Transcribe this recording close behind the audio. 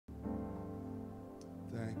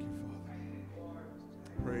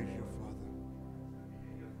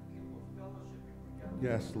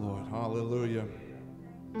Yes, Lord. Hallelujah.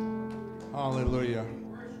 Hallelujah.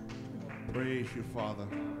 Praise you, Father.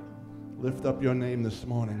 Lift up your name this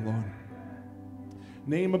morning, Lord.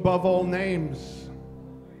 Name above all names.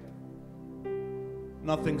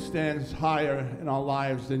 Nothing stands higher in our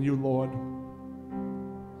lives than you, Lord.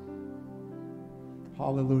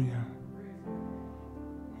 Hallelujah.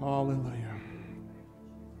 Hallelujah.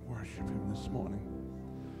 Worship him this morning.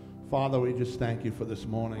 Father, we just thank you for this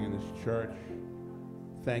morning in this church.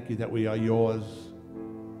 Thank you that we are yours,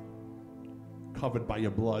 covered by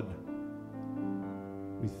your blood.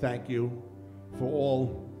 We thank you for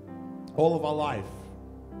all of our life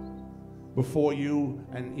before you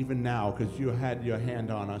and even now, because you had your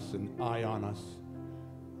hand on us and eye on us.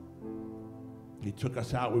 You took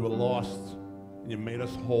us out. We were lost, and you made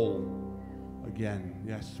us whole again.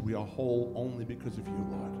 Yes, we are whole only because of you,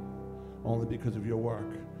 Lord. Only because of your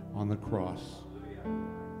work on the cross.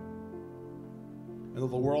 And though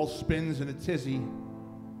the world spins in a tizzy,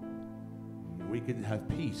 we could have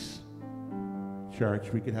peace.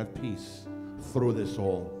 Church, we could have peace through this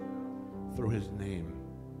all, through his name.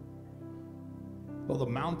 Though the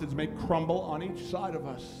mountains may crumble on each side of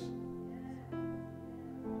us,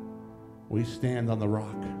 we stand on the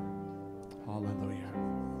rock. Hallelujah.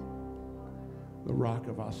 The rock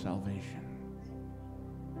of our salvation.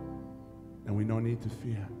 And we no need to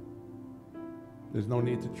fear. There's no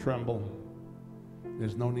need to tremble.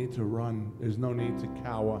 There's no need to run. There's no need to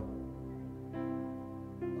cower.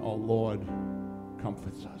 Oh, Lord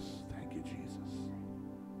comforts us. Thank you, Jesus.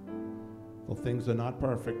 Though things are not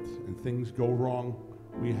perfect and things go wrong,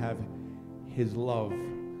 we have his love.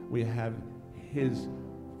 We have his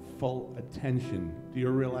full attention. Do you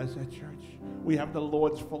realize that, church? We have the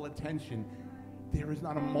Lord's full attention. There is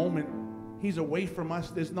not a moment he's away from us.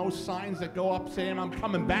 There's no signs that go up saying, I'm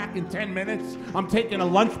coming back in 10 minutes. I'm taking a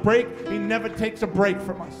lunch break. He never takes a break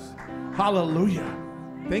from us. Hallelujah.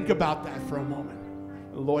 Think about that for a moment.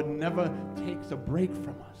 The Lord never takes a break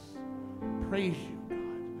from us. Praise you,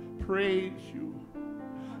 God. Praise you.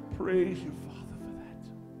 Praise you, Father, for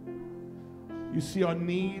that. You see our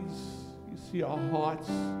needs. You see our hearts.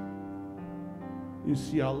 You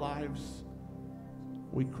see our lives.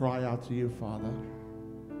 We cry out to you, Father.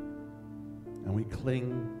 And we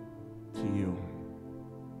cling to you.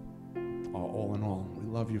 All in all, we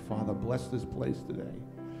love you, Father. Bless this place today.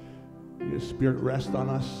 Your Spirit rest on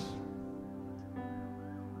us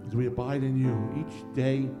as we abide in you. Each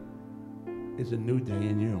day is a new day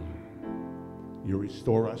in you. You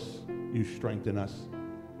restore us, you strengthen us,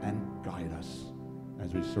 and guide us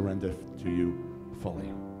as we surrender to you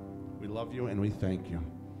fully. We love you and we thank you.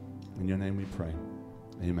 In your name we pray.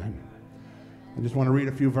 Amen. I just want to read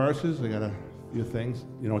a few verses. I got a few things.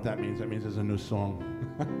 You know what that means? That means there's a new song.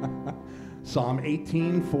 Psalm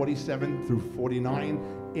 18, 47 through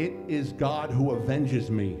 49. It is God who avenges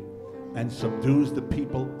me and subdues the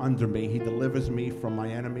people under me. He delivers me from my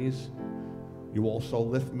enemies. You also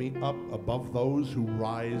lift me up above those who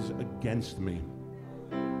rise against me.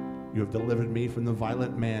 You have delivered me from the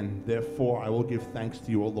violent man. Therefore, I will give thanks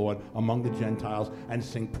to you, O Lord, among the Gentiles, and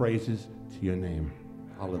sing praises to your name.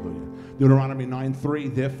 Hallelujah. Deuteronomy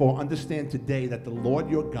 9:3. Therefore, understand today that the Lord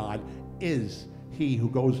your God is he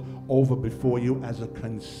who goes over before you as a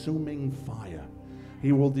consuming fire.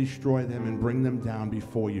 He will destroy them and bring them down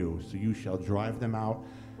before you. So you shall drive them out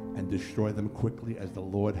and destroy them quickly as the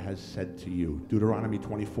Lord has said to you. Deuteronomy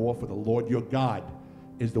 24. For the Lord your God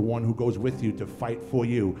is the one who goes with you to fight for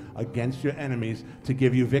you against your enemies to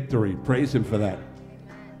give you victory. Praise him for that.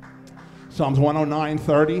 Psalms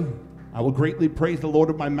 109:30. I will greatly praise the Lord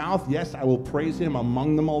with my mouth. Yes, I will praise him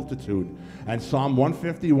among the multitude. And Psalm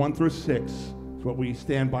 150, 1 through 6 is what we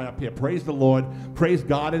stand by up here. Praise the Lord. Praise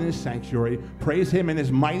God in his sanctuary. Praise him in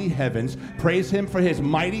his mighty heavens. Praise him for his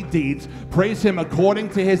mighty deeds. Praise him according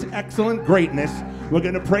to his excellent greatness. We're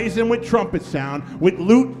going to praise him with trumpet sound, with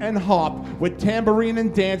lute and harp, with tambourine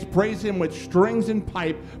and dance. Praise him with strings and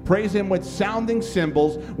pipe. Praise him with sounding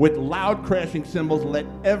cymbals, with loud crashing cymbals. Let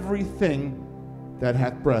everything that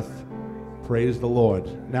hath breath praise the Lord.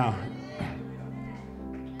 Now,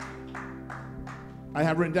 I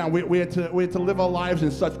have written down, we are to live our lives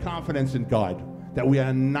in such confidence in God that we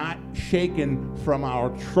are not shaken from our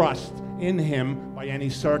trust in him by any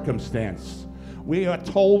circumstance. We are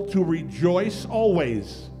told to rejoice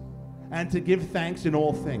always and to give thanks in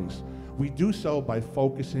all things. We do so by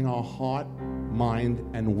focusing our heart, mind,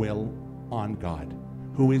 and will on God,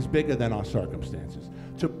 who is bigger than our circumstances.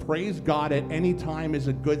 To praise God at any time is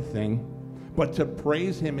a good thing, but to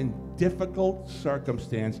praise him in difficult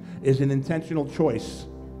circumstance is an intentional choice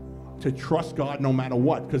to trust God no matter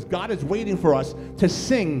what, because God is waiting for us to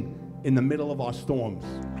sing in the middle of our storms.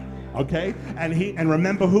 Okay? And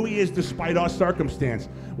remember who he is despite our circumstance.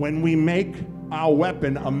 When we make our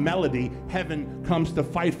weapon a melody, heaven comes to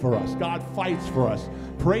fight for us. God fights for us.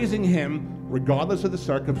 Praising him, regardless of the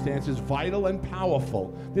circumstances, vital and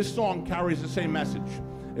powerful. This song carries the same message.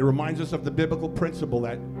 It reminds us of the biblical principle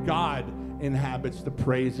that God inhabits the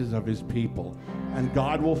praises of his people. And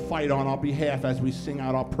God will fight on our behalf as we sing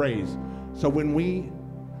out our praise. So when we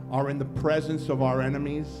are in the presence of our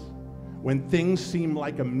enemies, when things seem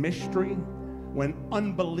like a mystery, when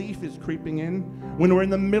unbelief is creeping in, when we're in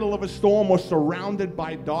the middle of a storm or surrounded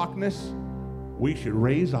by darkness, we should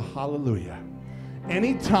raise a hallelujah.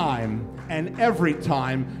 Any time and every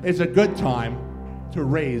time is a good time to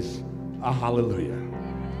raise a hallelujah.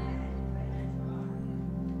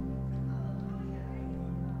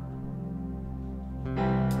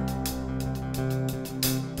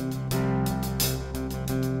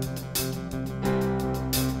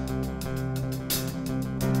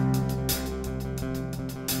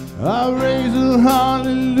 I raise a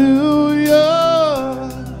hallelujah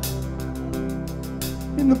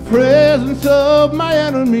in the presence of my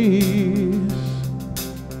enemies.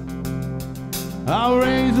 I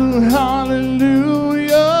raise a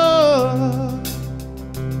hallelujah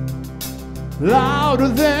louder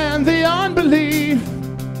than the unbelief.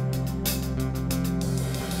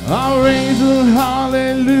 I raise a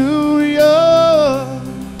hallelujah.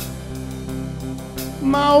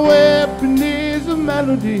 My weapon is a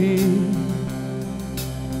melody,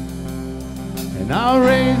 and I'll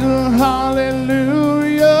raise a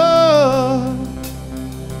hallelujah.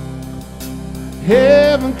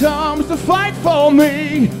 Heaven comes to fight for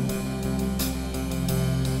me.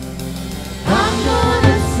 I'm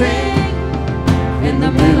gonna sing in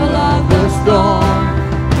the middle of the storm,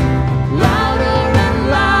 louder and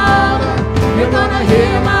louder. You're gonna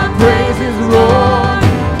hear my praises roar.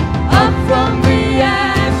 Up from the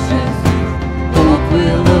ashes, hope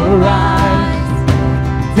will arise.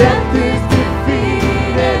 Death is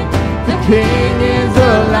defeated, the King is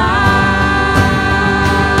alive.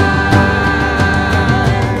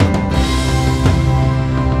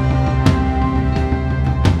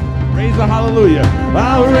 Raise a hallelujah.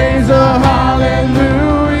 I'll raise a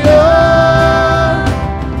hallelujah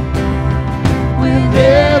With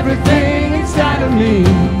everything inside of me,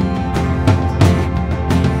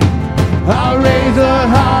 I'll raise a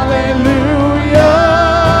hallelujah.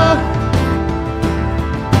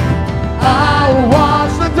 I'll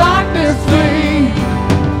watch the darkness flee.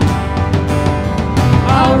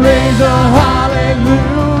 I'll raise a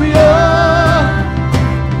hallelujah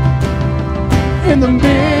in the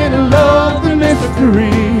middle of the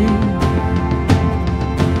mystery.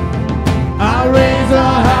 I'll raise a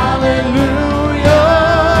hallelujah.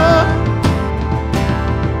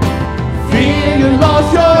 Fear you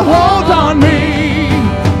lost your hold on me,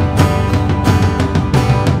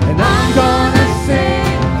 and I'm gonna sing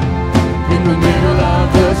in the middle of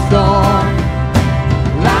the storm,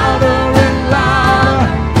 louder and louder.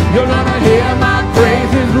 You're gonna hear my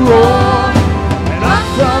praises roar, and up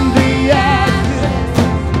from the ashes,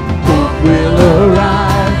 hope will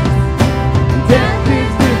arise. Death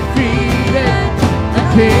is defeated, the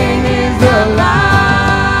King is alive.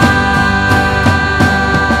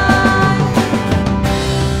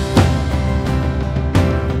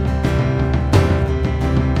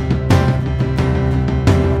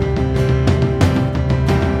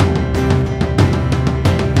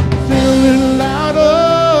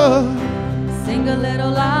 sing a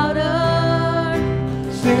little louder,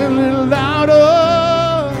 Sing a little louder.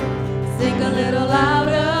 sing a little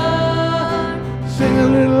louder, Sing a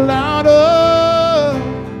little louder.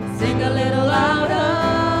 sing a little louder,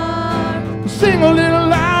 Sing a little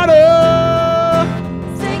louder.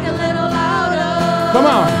 sing a little louder. Come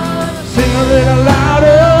on. Sing a little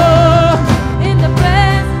louder. In the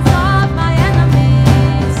presence of my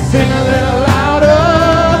enemies, Sing a little louder.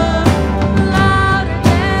 louder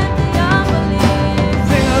than the unbelief.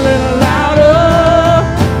 Sing a little louder.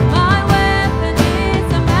 My weapon is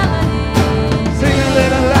a melody. Sing a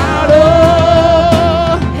little louder.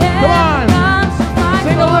 Come on.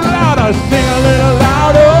 Sing a little louder. Sing a little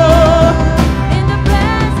louder. In the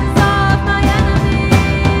presence of my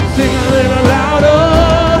enemies, Sing a little louder.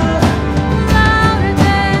 louder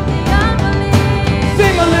than the unbelief.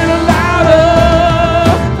 Sing a little louder.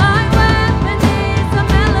 My weapon is a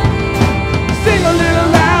melody. Sing a little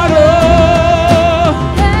louder.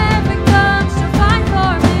 Heaven comes to fight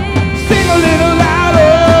for me. Sing a little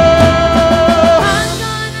louder. I'm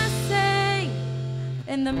gonna sing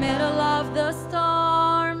in the middle of the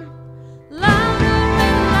storm, louder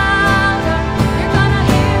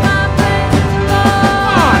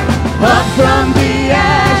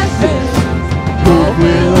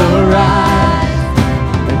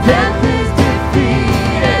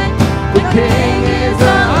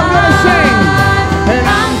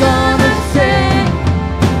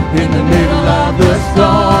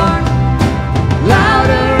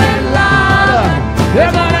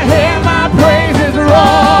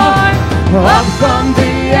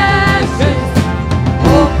the ashes,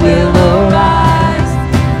 hope will arise.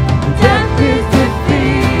 Death is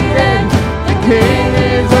defeated, the King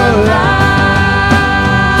is alive.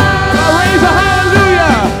 I raise a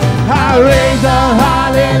hallelujah. I raise a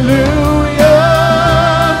hallelujah.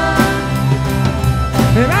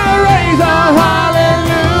 And I raise a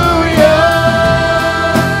hallelujah.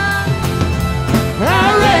 I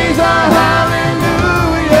raise a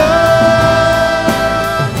hallelujah.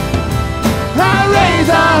 I raise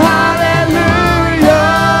a hallelujah.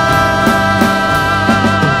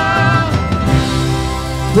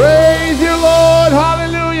 Praise you, Lord.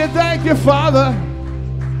 Hallelujah. Thank you, Father.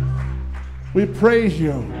 We praise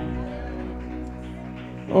you.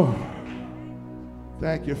 Oh,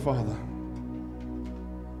 thank you, Father.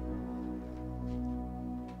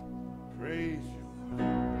 Praise you.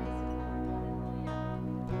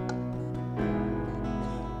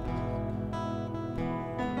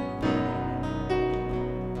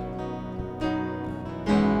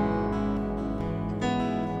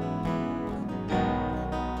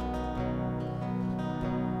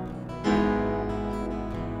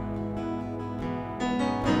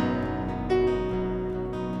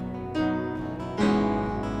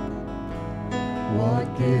 What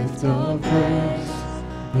gift of grace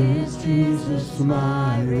is Jesus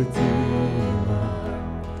my Redeemer?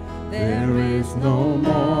 There is no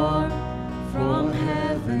more from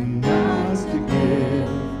heaven not to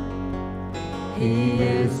give. He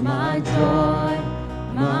is my joy,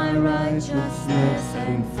 my righteousness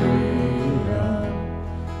and freedom,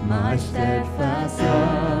 my steadfast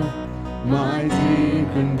love, my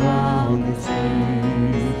deep and boundless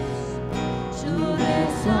peace. To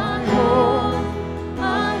this I hold.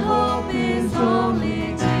 My hope is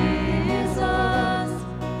only Jesus,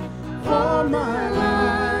 for my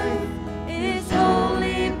life is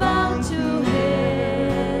wholly bound to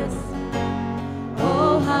His.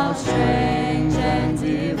 Oh, how strange and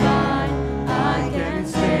divine, I can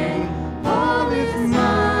sing, all is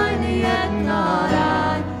mine, yet not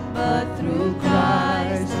I, but through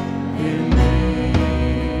Christ in me.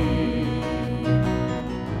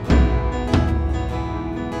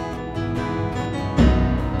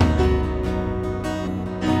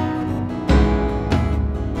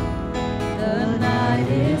 The night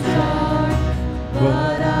is dark,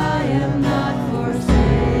 but I am not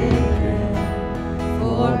forsaken.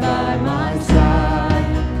 For by my side,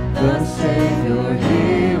 the Savior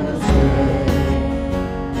He will stay.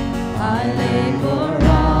 I labor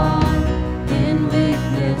on in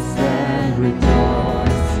weakness and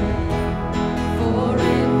rejoicing. For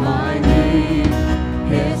in my need,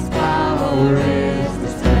 His power is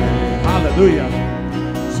displayed. Hallelujah.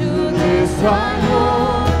 To this I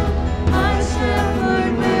hold, my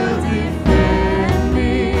shepherd will defend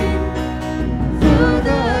me. Through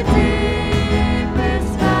the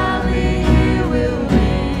deepest valley He will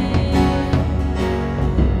lead.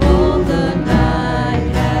 Oh, the night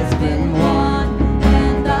has been won,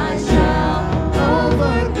 and I shall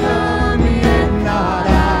overcome, yet not I,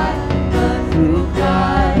 but through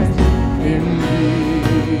Christ in me.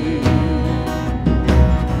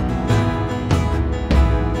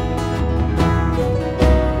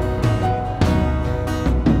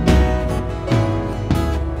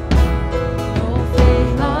 No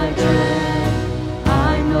faith I dread,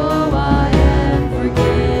 I know I am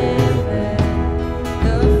forgiven.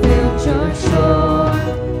 The future sure,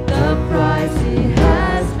 the price He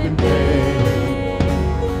has been paid.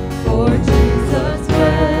 For Jesus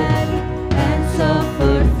bled and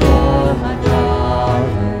suffered for my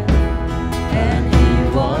pardon, and He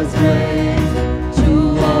was raised to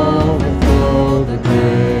overthrow the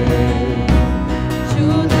grave. To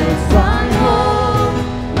this I hold,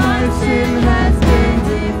 my sin has been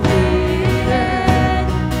defeated.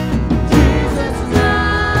 Jesus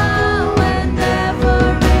now and ever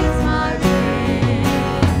is my King.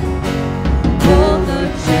 All the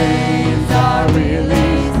chains are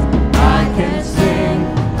released, I can sing,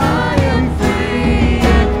 I am free,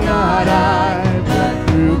 and not I, but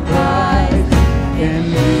through Christ in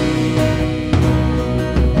me.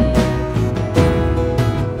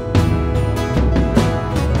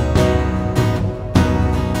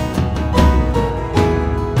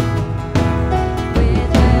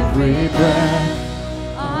 With every breath,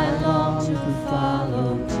 I long to follow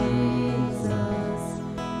Jesus,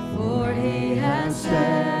 for He has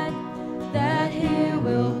said that He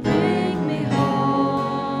will bring me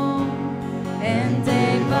home. And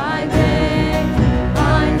day by day,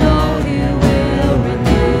 I know He will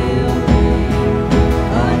renew me,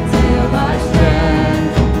 until I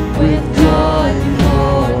stand with joy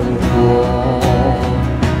before the throne.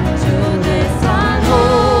 To this I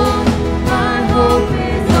hold, my hope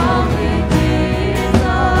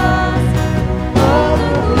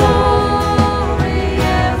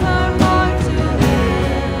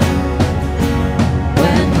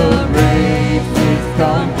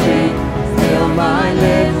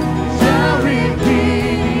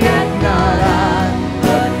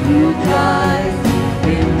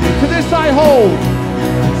hold.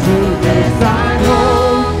 To this I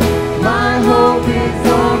hold, my hope is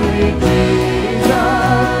only Jesus,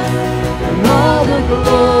 and all the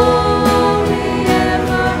glory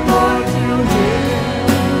evermore to Him.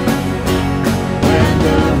 When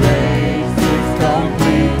the race is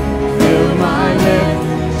complete, still my lips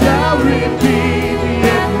shall repeat,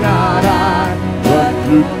 yet not I, but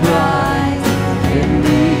through Christ in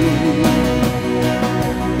me.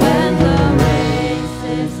 When the race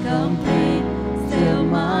is complete, still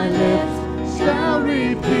my lips shall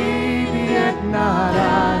repeat, yet not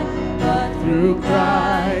I, but through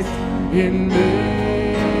Christ in me.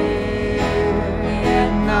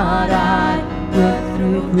 Yet not I, but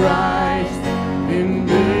through Christ in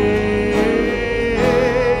me.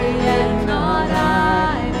 Yet not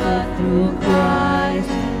I, but through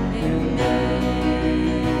Christ in me.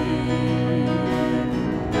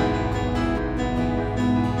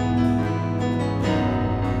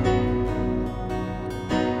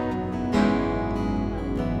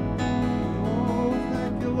 Oh,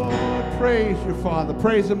 thank you, Lord. Praise your Father.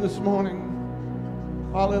 Praise Him this morning.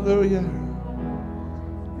 Hallelujah.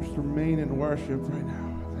 Just remain in worship right now.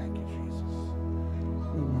 Thank you, Jesus.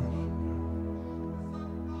 We worship you.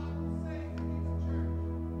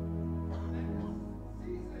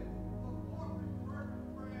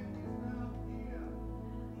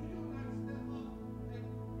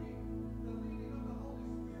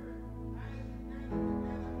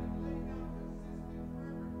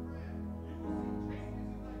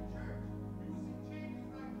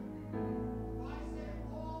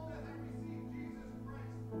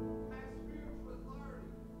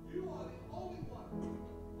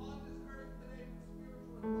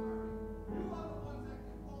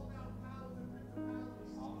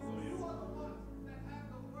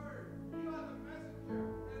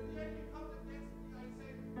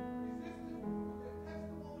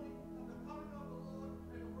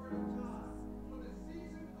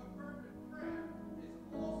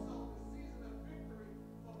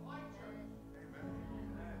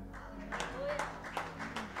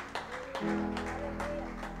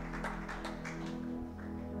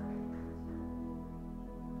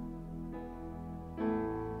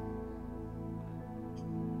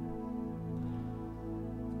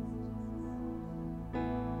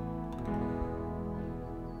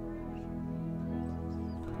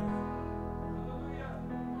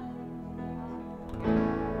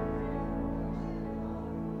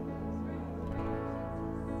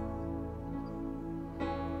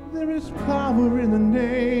 There is power in the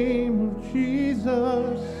name of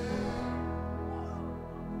Jesus.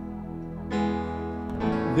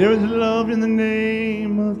 There is love in the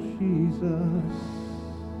name of Jesus.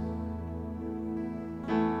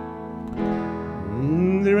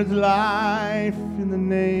 There is life in the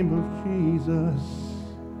name of Jesus.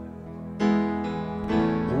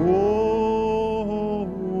 Oh,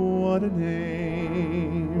 what a name.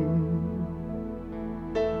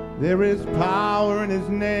 There is power in His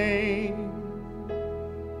name.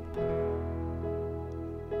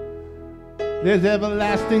 There's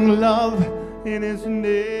everlasting love in His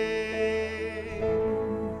name.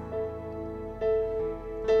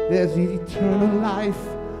 There's eternal life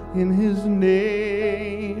in His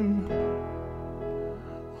name.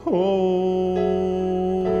 Oh,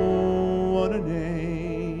 what a name.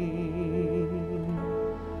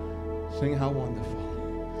 Sing how wonderful.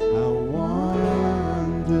 How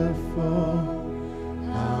wonderful,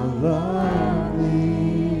 how lovely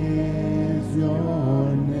is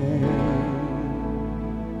your name.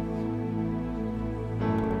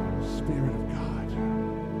 Spirit of God,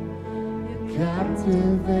 you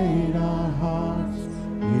captivate our hearts,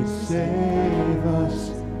 you save us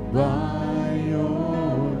by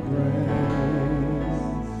your grace.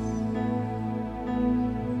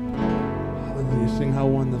 Hallelujah, sing how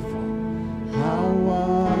wonderful. How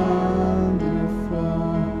wonderful,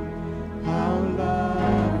 how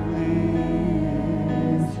lovely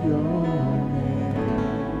is your name.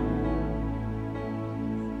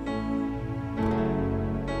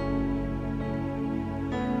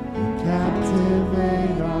 You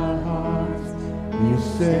captivate our hearts, you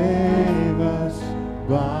save us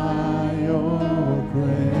by your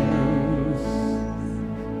grace.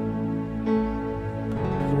 I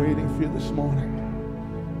was waiting for you this morning.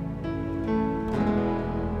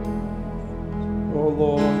 Oh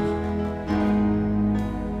Lord,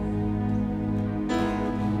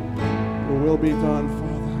 your will be done,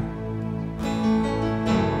 Father.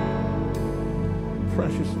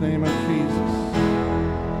 Precious name of Jesus.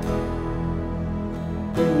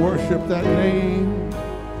 We worship that name,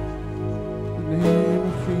 the name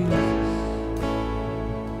of Jesus.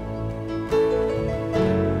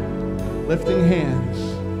 lifting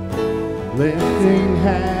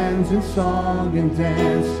hands in song and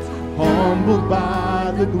dance, humbled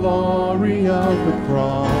by the glory of the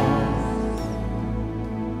cross.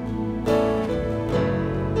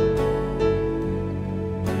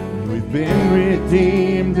 We've been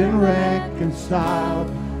redeemed and reconciled,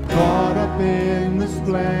 caught up in the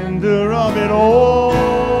splendor of it all.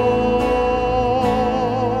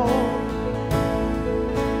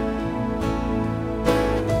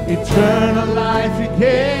 Eternal life He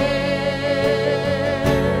gave,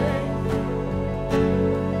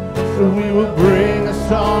 so we will bring a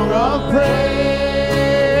song of praise.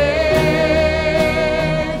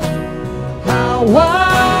 How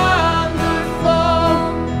wonderful,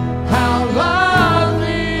 how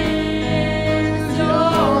lovely is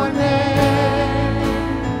your name.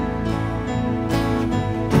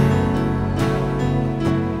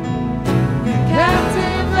 You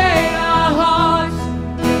captivate our hearts,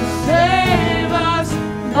 you save us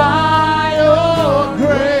by your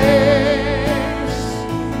grace.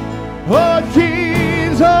 Oh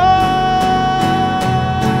Jesus,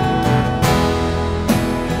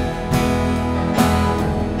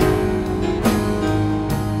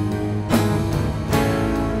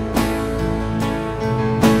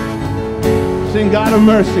 sing God of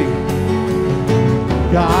mercy,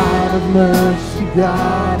 God of mercy,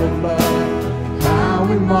 God of love, how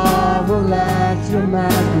we marvel at your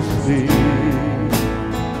majesty.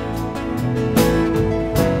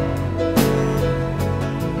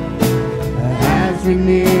 As we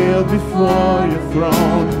kneel before your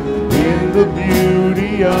throne, in the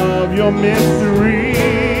beauty of your mystery.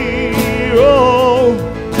 Oh,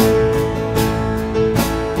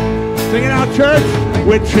 sing it out, church.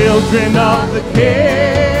 We're children of the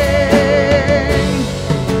King.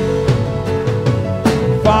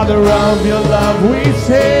 Father of your love we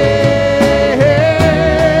sing.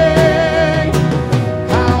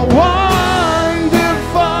 How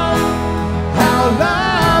wonderful, how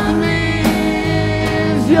lovely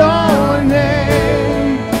is your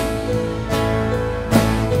name.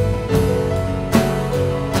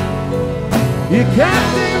 You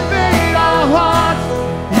captivate our hearts,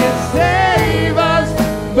 you save us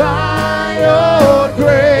by your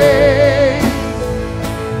grace.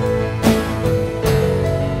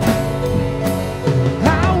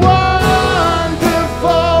 How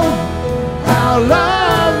wonderful, how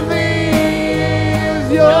lovely is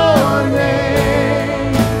your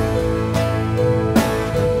name.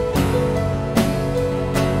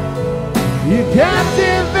 You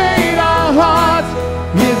captivate our hearts,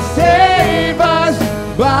 you save us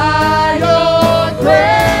by your grace.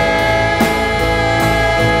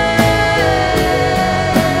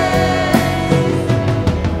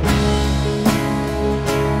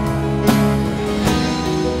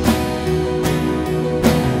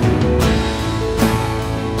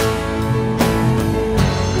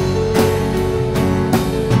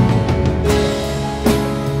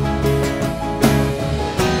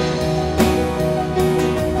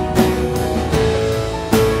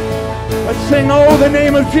 Let's sing, oh, the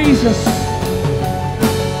name of Jesus.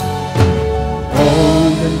 Oh,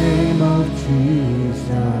 the name of Jesus.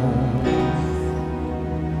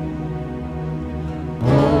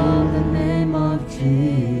 Oh, the name of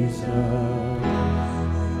Jesus.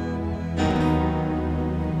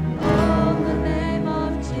 Oh, the name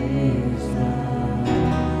of Jesus.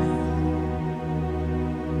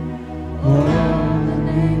 Oh, the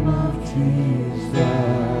name of Jesus.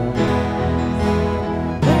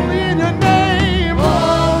 Only in your name.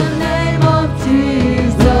 Oh, the name of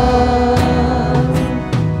Jesus.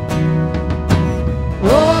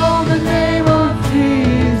 Oh, the name of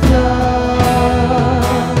Jesus.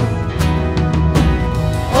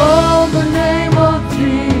 Oh, the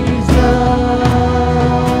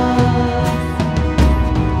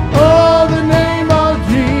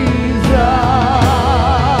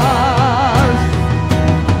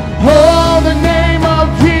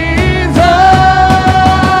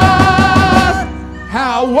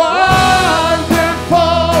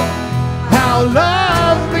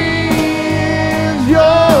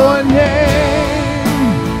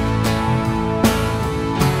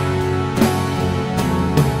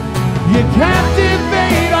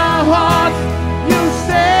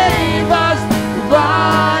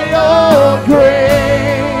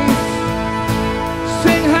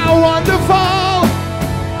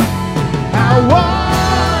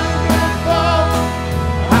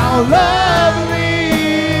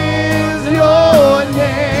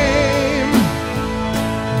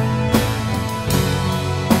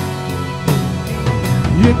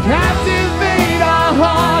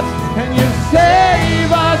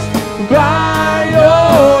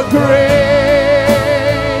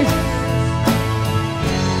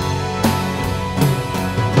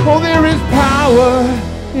power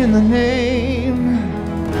in the name.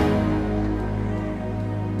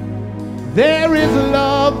 There is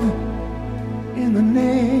love in the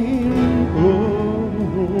name.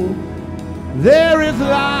 Oh, there is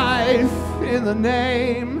life in the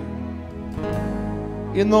name.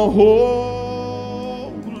 In the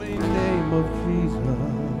holy name of Jesus.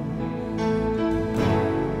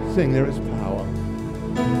 Sing, there is power.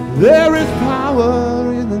 There is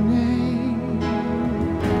power in the name.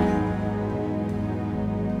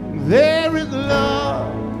 There is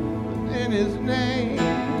love in his name.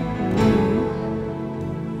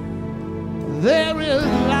 There is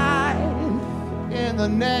life in the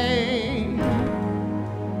name.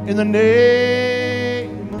 In the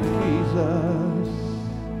name of Jesus.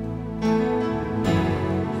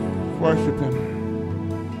 Worship him.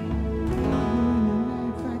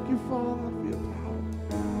 Thank you, Father, for your power.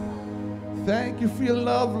 Thank you for your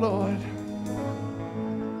love, Lord,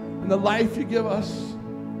 and the life you give us.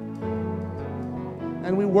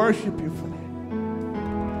 And we worship you for that.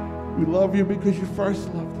 We love you because you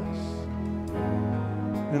first loved us.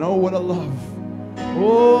 And oh, what a love.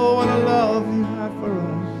 Oh, what a love you have for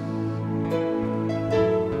us.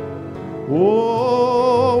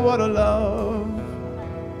 Oh, what a love.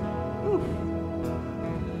 Oof.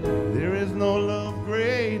 There is no love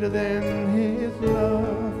greater than his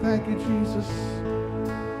love. Thank you, Jesus.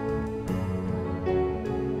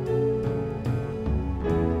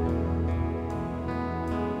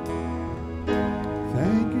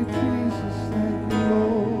 Thank you, Jesus. Thank you,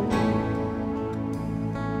 Lord.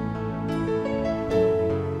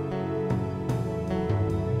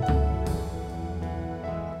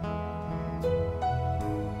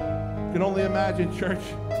 You can only imagine, church,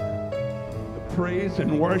 the praise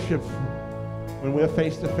and worship when we're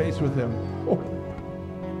face to face with him. Oh.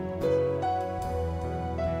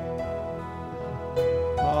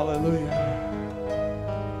 Hallelujah.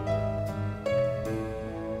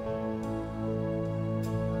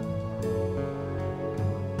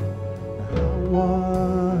 How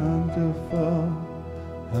wonderful,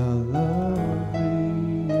 how lovely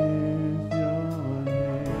is your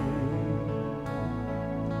name.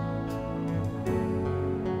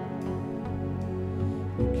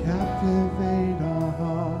 You captivate our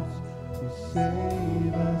hearts, you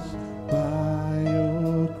save us by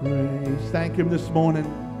your grace. Thank him this morning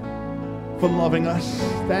for loving us.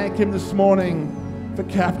 Thank him this morning for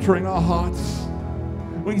capturing our hearts.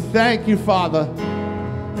 We thank you, Father,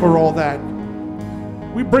 for all that.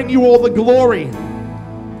 We bring you all the glory.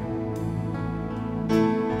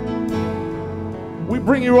 We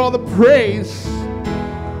bring you all the praise,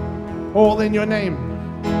 all in your name.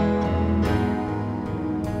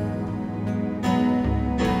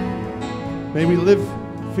 May we live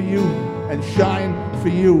for you and shine for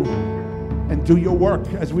you and do your work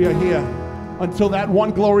as we are here until that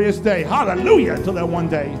one glorious day. Hallelujah. Until that one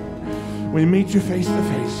day we meet you face to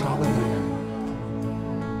face. Hallelujah.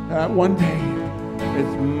 That one day,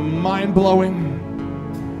 it's mind-blowing,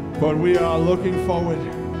 but we are looking forward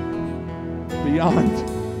beyond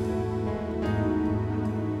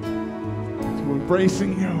to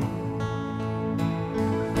embracing you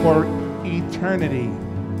for eternity.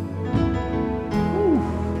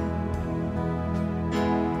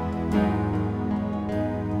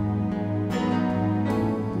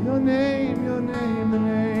 Your name, the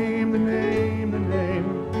name, the name, the name.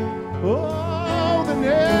 Oh, the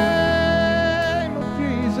name of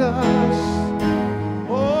Jesus.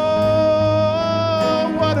 Oh,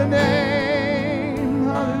 what a name.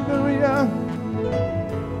 Hallelujah.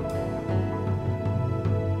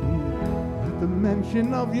 At the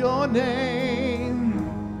mention of your name,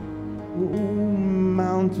 oh,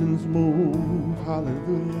 mountains move.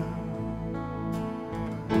 Hallelujah.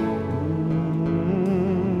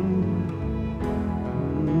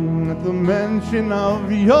 At the mention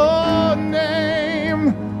of your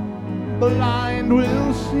name, blind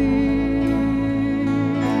will see.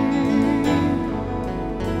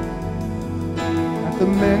 At the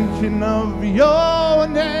mention of your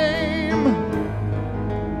name,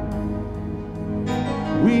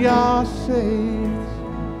 we are saved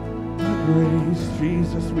by grace.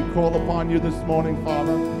 Jesus, we call upon you this morning,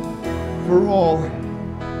 Father, for all,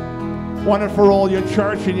 one and for all, your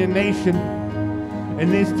church and your nation. In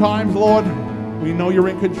these times, Lord, we know you're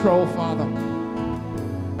in control, Father.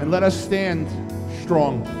 And let us stand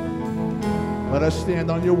strong. Let us stand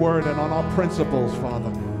on your word and on our principles, Father,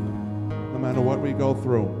 no matter what we go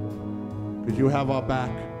through. Because you have our back.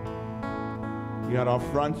 You got our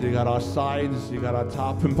front, you got our sides, you got our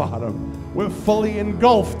top and bottom. We're fully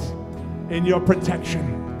engulfed in your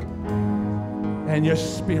protection and your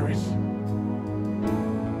spirit.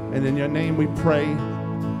 And in your name we pray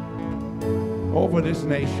over this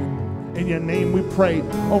nation. In your name we pray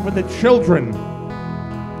over the children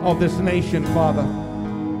of this nation, Father.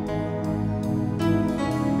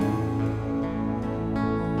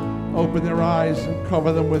 Open their eyes and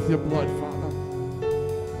cover them with your blood, Father.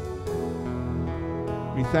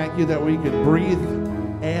 We thank you that we can breathe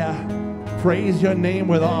air, praise your name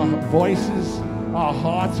with our voices, our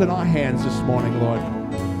hearts, and our hands this morning, Lord.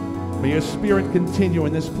 May your Spirit continue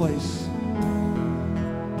in this place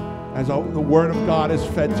as the Word of God is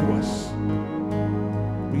fed to us.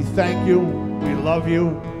 We thank you, we love you,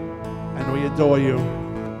 and we adore you.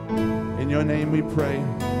 In your name we pray.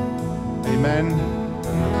 Amen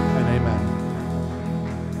and amen.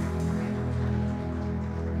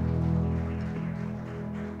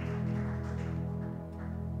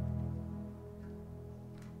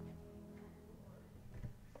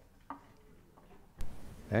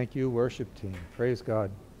 Thank you, worship team. Praise God.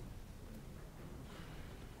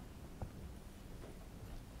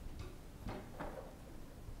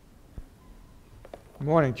 Good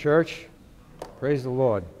morning, church. Praise the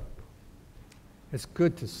Lord. It's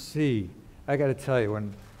good to see. I got to tell you, when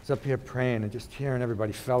I was up here praying and just hearing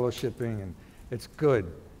everybody fellowshipping, and it's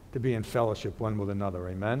good to be in fellowship one with another.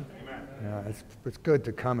 Amen? Amen. It's good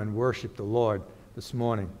to come and worship the Lord this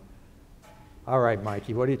morning. All right,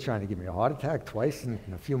 Mikey, what are you trying to give me? A heart attack twice in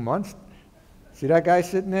a few months? See that guy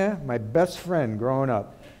sitting there? My best friend growing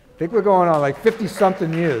up. I think we're going on like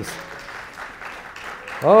 50-something years.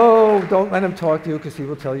 Oh, don't let him talk to you because he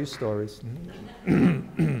will tell you stories.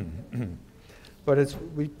 But as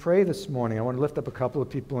we pray this morning, I want to lift up a couple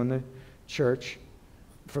of people in the church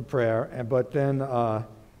for prayer. But then,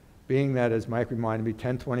 being that, as Mike reminded me,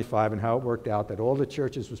 10:25 and how it worked out, that all the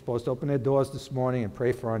churches were supposed to open their doors this morning and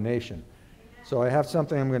pray for our nation. So I have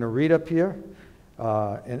something I'm going to read up here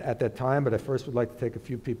at that time, but I first would like to take a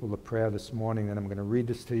few people to prayer this morning, and I'm going to read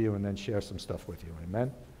this to you and then share some stuff with you.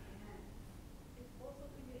 Amen?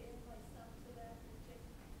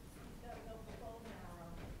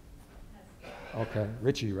 Okay,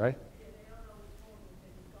 Richie, right?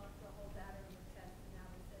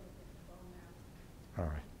 All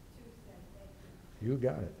right. You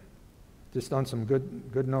got it. Just on some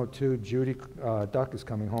good note, too, Judy Duck is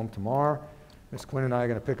coming home tomorrow. Miss Quinn and I are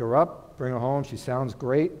going to pick her up, bring her home. She sounds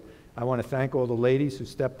great. I want to thank all the ladies who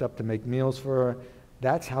stepped up to make meals for her.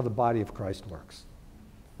 That's how the body of Christ works.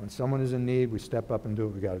 When someone is in need, we step up and do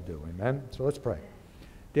what we got to do. Amen? So let's pray.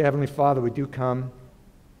 Dear Heavenly Father, we do come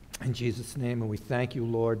in Jesus' name, and we thank you,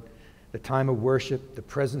 Lord, the time of worship, the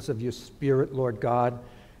presence of your Spirit, Lord God,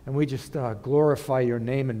 and we just glorify your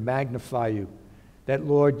name and magnify you. That,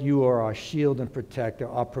 Lord, you are our shield and protector,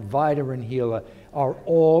 our provider and healer, our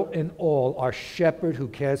all in all, our shepherd who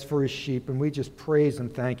cares for his sheep. And we just praise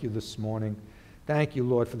and thank you this morning. Thank you,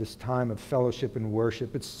 Lord, for this time of fellowship and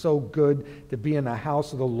worship. It's so good to be in the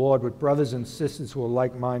house of the Lord with brothers and sisters who are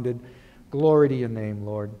like-minded. Glory to your name,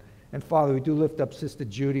 Lord. And Father, we do lift up Sister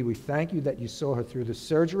Judy. We thank you that you saw her through the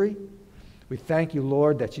surgery. We thank you,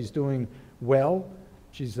 Lord, that she's doing well.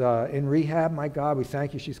 She's in rehab, my God. We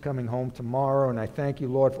thank you she's coming home tomorrow. And I thank you,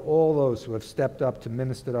 Lord, for all those who have stepped up to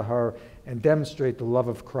minister to her and demonstrate the love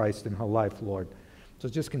of Christ in her life, Lord. So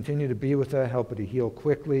just continue to be with her, help her to heal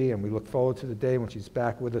quickly, and we look forward to the day when she's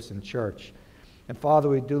back with us in church. And Father,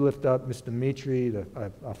 we do lift up Mr. Mitri,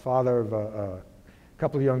 a father of a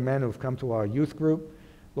couple of young men who have come to our youth group.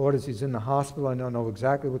 Lord, as he's in the hospital, I don't know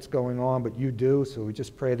exactly what's going on, but you do, so we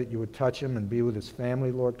just pray that you would touch him and be with his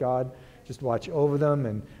family, Lord God. Just watch over them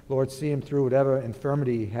and, Lord, see him through whatever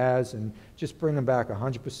infirmity he has and just bring him back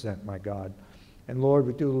 100%, my God. And, Lord,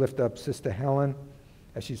 we do lift up Sister Helen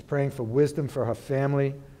as she's praying for wisdom for her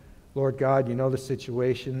family. Lord God, you know the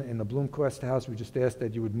situation in the Bloomquist house. We just ask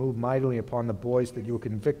that you would move mightily upon the boys, that you would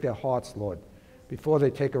convict their hearts, Lord, before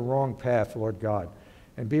they take a wrong path, Lord God.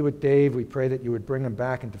 And be with Dave. We pray that you would bring him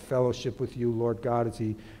back into fellowship with you, Lord God, as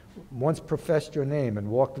he once professed your name and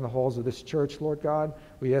walked in the halls of this church, Lord God.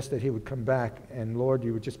 We ask that he would come back, and Lord,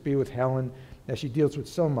 you would just be with Helen as she deals with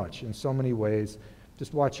so much in so many ways.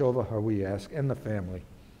 Just watch over her, we ask, and the family.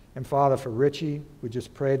 And Father, for Richie, we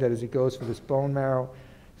just pray that as he goes for this bone marrow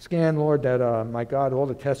scan, Lord, that, my God, all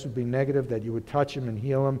the tests would be negative, that you would touch him and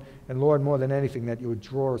heal him, and Lord, more than anything, that you would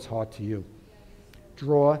draw his heart to you.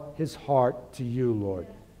 Draw his heart to you, Lord,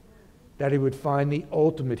 that he would find the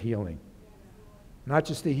ultimate healing. Not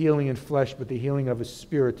just the healing in flesh, but the healing of his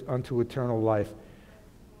spirit unto eternal life.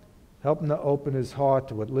 Help him to open his heart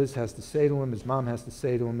to what Liz has to say to him, his mom has to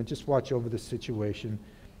say to him, and just watch over this situation.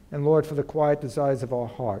 And Lord, for the quiet desires of our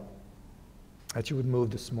heart, that you would move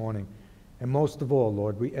this morning. And most of all,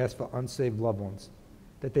 Lord, we ask for unsaved loved ones,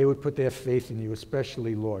 that they would put their faith in you,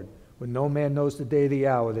 especially, Lord, when no man knows the day of the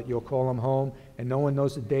hour that you'll call them home, and no one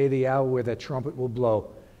knows the day of the hour where that trumpet will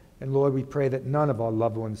blow. And Lord, we pray that none of our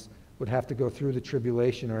loved ones would have to go through the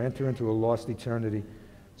tribulation or enter into a lost eternity.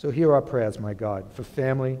 So hear our prayers, my God, for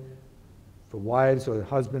family, for wives or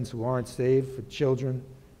husbands who aren't saved, for children,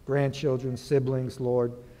 grandchildren, siblings,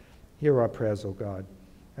 Lord. Hear our prayers, O God.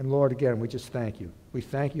 And Lord, again, we just thank you. We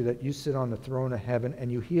thank you that you sit on the throne of heaven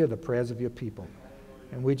and you hear the prayers of your people.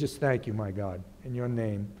 And we just thank you, my God, in your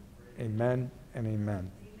name. Amen and amen.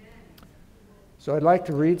 So I'd like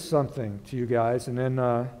to read something to you guys, and then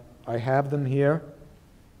I have them here.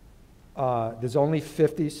 There's only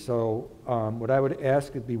 50, so what I would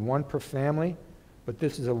ask would be one per family. But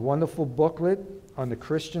this is a wonderful booklet on the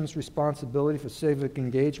Christian's responsibility for civic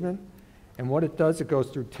engagement. And what it does, it goes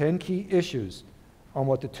through 10 key issues on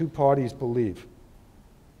what the two parties believe.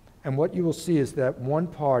 And what you will see is that one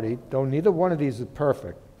party, though neither one of these is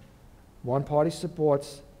perfect, one party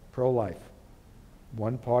supports pro-life.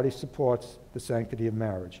 One party supports the sanctity of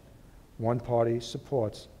marriage. One party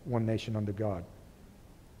supports one nation under God.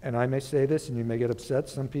 And I may say this, and you may get upset,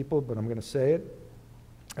 some people, but I'm going to say it.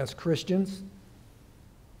 As Christians,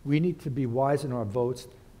 we need to be wise in our votes,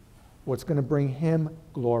 what's going to bring him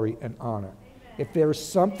glory and honor. Amen. If there is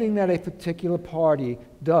something that a particular party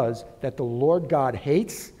does that the Lord God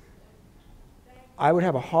hates, I would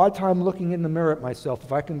have a hard time looking in the mirror at myself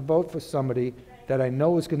if I can vote for somebody that I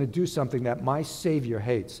know is going to do something that my Savior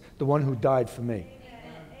hates, the one who died for me.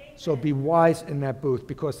 So be wise in that booth,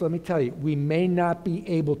 because let me tell you, we may not be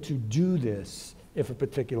able to do this if a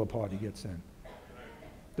particular party gets in.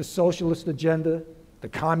 The socialist agenda, the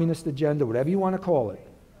communist agenda, whatever you want to call it,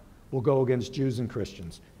 will go against Jews and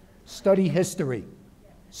Christians. Study history.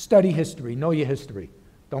 Study history. Know your history.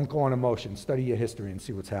 Don't go on emotion. Study your history and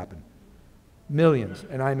see what's happened. Millions,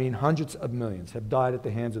 and I mean hundreds of millions, have died at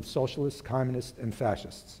the hands of socialists, communists, and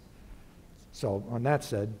fascists. So, on that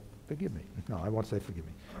said, forgive me. No, I won't say forgive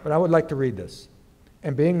me. But I would like to read this.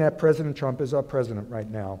 And being that President Trump is our president right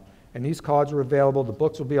now, and these cards are available, the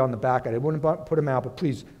books will be on the back. I wouldn't put them out, but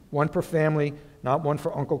please, one per family, not one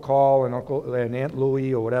for Uncle Carl and Aunt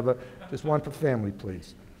Louie or whatever. Just one per family,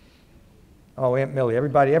 please. Oh, Aunt Millie.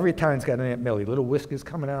 Everybody, every Italian's got an Aunt Millie. Little whiskers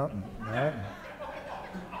coming out. Right?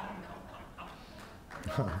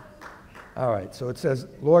 All right, so it says,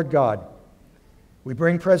 Lord God, we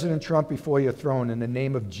bring President Trump before your throne in the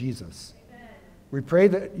name of Jesus. Amen. We pray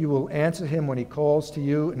that you will answer him when he calls to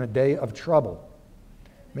you in a day of trouble.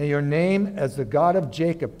 May your name as the God of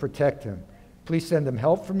Jacob protect him. Please send him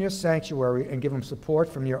help from your sanctuary and give him support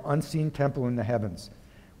from your unseen temple in the heavens.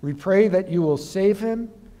 We pray that you will save him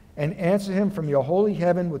and answer him from your holy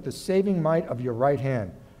heaven with the saving might of your right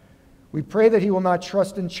hand. We pray that he will not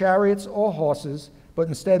trust in chariots or horses, but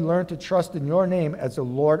instead learn to trust in your name as the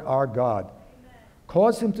Lord our God. Amen.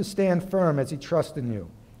 Cause him to stand firm as he trusts in you.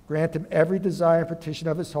 Grant him every desire and petition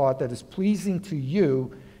of his heart that is pleasing to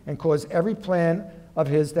you, and cause every plan of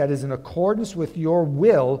his that is in accordance with your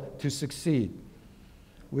will to succeed.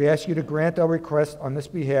 We ask you to grant our request on this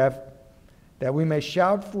behalf, that we may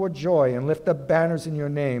shout for joy and lift up banners in your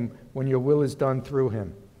name when your will is done through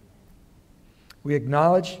him. We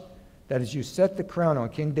acknowledge that as you set the crown on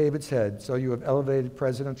King David's head, so you have elevated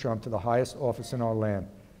President Trump to the highest office in our land.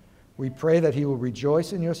 We pray that he will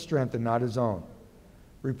rejoice in your strength and not his own.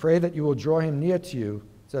 We pray that you will draw him near to you,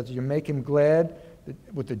 so that you make him glad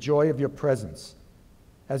with the joy of your presence.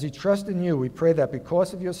 As he trusts in you, we pray that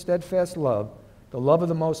because of your steadfast love, the love of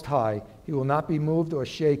the Most High, he will not be moved or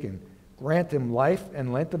shaken. Grant him life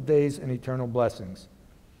and length of days and eternal blessings.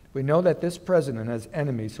 We know that this president has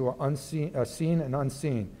enemies who are seen and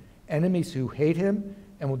unseen, enemies who hate him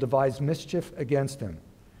and will devise mischief against him.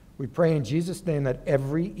 We pray in Jesus' name that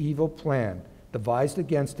every evil plan devised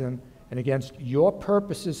against him and against your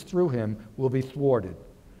purposes through him will be thwarted.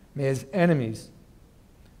 May his enemies,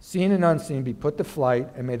 seen and unseen, be put to flight,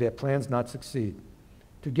 and may their plans not succeed.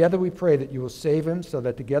 Together we pray that you will save him, so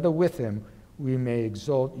that together with him we may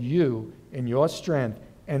exalt you in your strength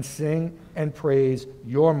and sing and praise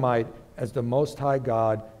your might as the Most High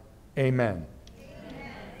God. Amen.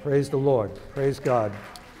 Amen. Praise the Lord. Praise God.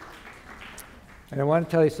 And I want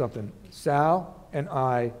to tell you something. Sal and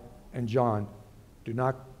I and John do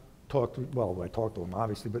not talk to, well, I talk to them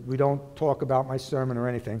obviously, but we don't talk about my sermon or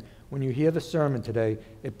anything. When you hear the sermon today,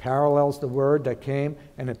 it parallels the word that came,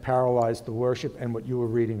 and it parallels the worship and what you were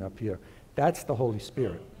reading up here. That's the Holy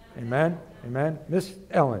Spirit. Amen? Amen? Miss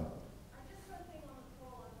Ellen.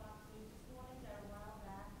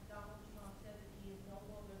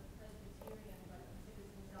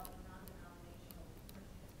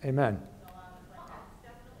 Amen.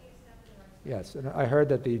 Yes, and I heard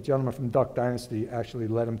that the gentleman from Duck Dynasty actually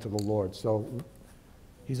led him to the Lord. So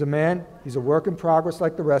he's a man. He's a work in progress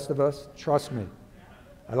like the rest of us. Trust me.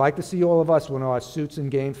 I like to see all of us when our suits and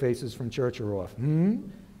game faces from church are off.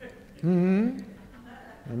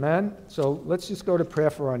 Amen? So let's just go to prayer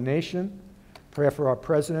for our nation, prayer for our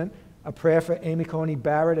president, a prayer for Amy Coney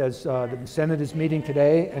Barrett as the Senate is meeting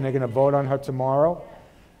today, and they're going to vote on her tomorrow.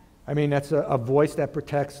 I mean, that's a voice that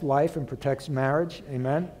protects life and protects marriage.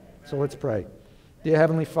 Amen? So let's pray. Dear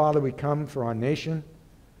Heavenly Father, we come for our nation,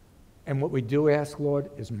 and what we do ask, Lord,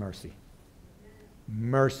 is mercy.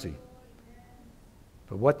 Mercy.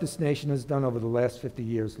 For what this nation has done over the last 50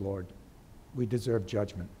 years, Lord, we deserve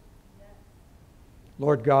judgment.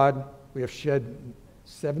 Lord God, we have shed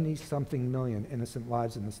 70-something million innocent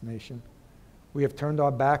lives in this nation. We have turned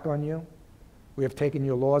our back on you. We have taken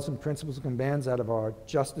your laws and principles and commands out of our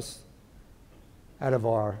justice, out of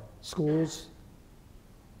our schools,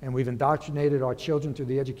 and we've indoctrinated our children through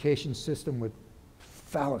the education system with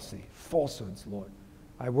fallacy, falsehoods, Lord.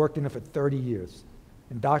 I worked in it for 30 years,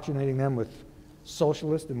 indoctrinating them with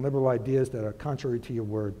socialist and liberal ideas that are contrary to your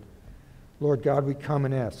word. Lord God, we come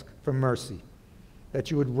and ask for mercy, that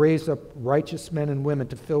you would raise up righteous men and women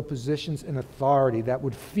to fill positions in authority that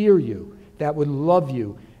would fear you, that would love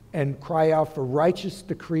you, and cry out for righteous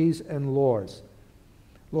decrees and laws.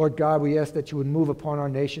 Lord God, we ask that you would move upon our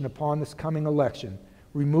nation upon this coming election.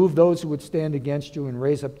 Remove those who would stand against you and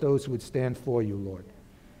raise up those who would stand for you, Lord.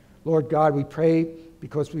 Lord God, we pray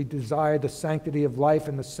because we desire the sanctity of life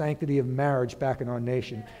and the sanctity of marriage back in our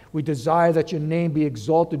nation. We desire that your name be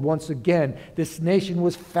exalted once again. This nation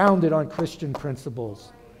was founded on Christian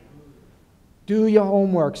principles. Do your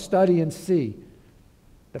homework, study and see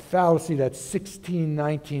the fallacy that's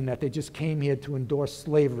 1619, that they just came here to endorse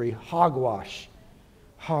slavery. Hogwash.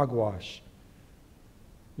 Hogwash.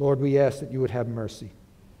 Lord, we ask that you would have mercy.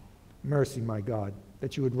 Mercy, my God,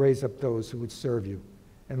 that you would raise up those who would serve you.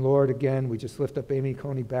 And Lord, again, we just lift up Amy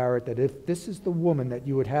Coney Barrett, that if this is the woman that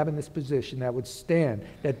you would have in this position that would stand,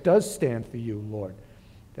 that does stand for you, Lord,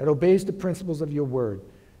 that obeys the principles of your word,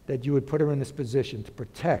 that you would put her in this position to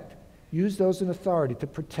protect, use those in authority to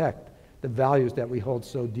protect the values that we hold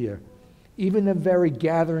so dear. Even the very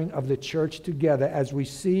gathering of the church together, as we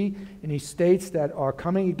see in these states that are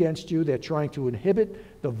coming against you, they're trying to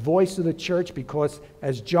inhibit the voice of the church because,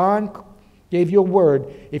 as John gave your word,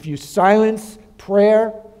 if you silence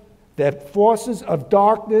prayer, the forces of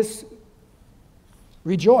darkness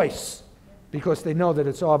rejoice because they know that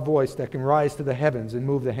it's our voice that can rise to the heavens and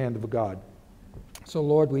move the hand of God. So,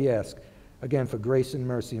 Lord, we ask, again, for grace and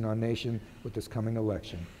mercy in our nation with this coming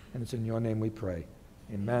election. And it's in your name we pray.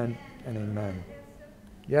 Amen and amen.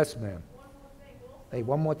 Yes, ma'am. Hey,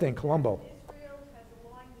 one more thing. Colombo. Israel has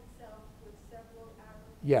aligned itself with several Arab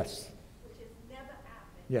Yes. which has never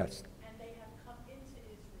happened. Yes. And they have come into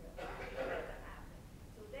Israel. It never happened.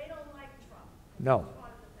 So they don't like Trump. No. That's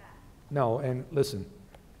part of the fact. No, and listen,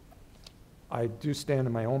 I do stand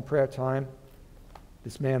in my own prayer time.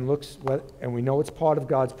 This man looks, and we know it's part of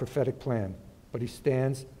God's prophetic plan, but he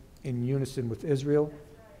stands in unison with Israel.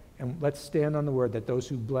 And let's stand on the word that those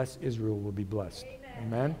who bless Israel will be blessed.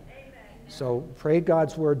 Amen? Amen. So pray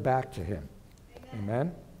God's word back to him.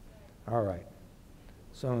 Amen? All right.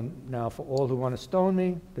 So now for all who want to stone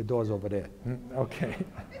me, the door's over there. Okay.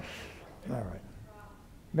 All right.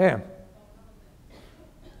 Ma'am.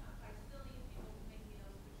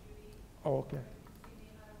 Oh, okay.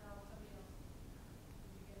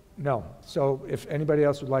 No. So if anybody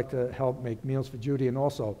else would like to help make meals for Judy, and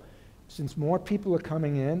also, since more people are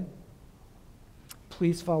coming in,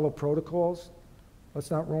 please follow protocols.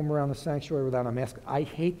 Let's not roam around the sanctuary without a mask. I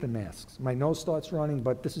hate the masks. My nose starts running,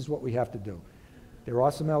 but this is what we have to do. There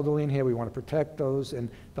are some elderly in here. We want to protect those. And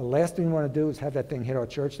the last thing we want to do is have that thing hit our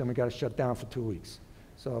church, then we got to shut down for 2 weeks.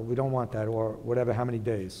 So we don't want that, or whatever, how many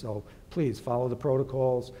days. So please follow the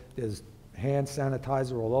protocols. There's hand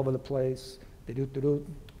sanitizer all over the place.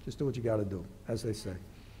 Just do what you got to do, as they say.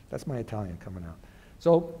 That's my Italian coming out.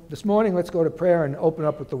 So this morning, let's go to prayer and open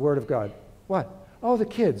up with the Word of God. What? Oh, the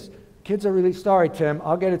kids. Kids are really sorry, Tim.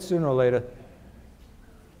 I'll get it sooner or later.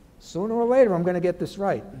 Sooner or later, I'm going to get this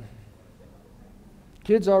right.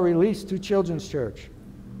 Kids are released to Children's Church.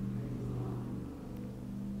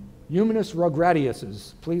 Humanus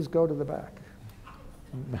rugradiuses, please go to the back.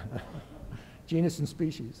 Genus and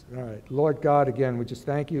species. All right. Lord God, again, we just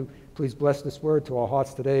thank you. Please bless this word to our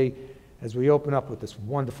hearts today as we open up with this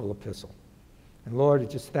wonderful epistle. And Lord, I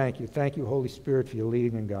just thank you. Thank you, Holy Spirit, for your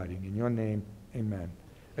leading and guiding. In your name, amen.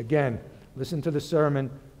 Again, listen to the sermon,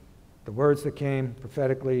 the words that came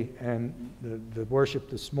prophetically, and the worship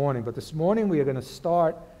this morning. But this morning we are going to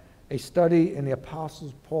start a study in the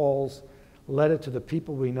Apostle Paul's letter to the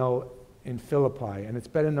people we know in Philippi, and it's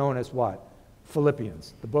better known as what?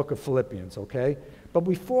 Philippians, the book of Philippians, okay? But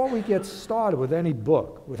before we get started with any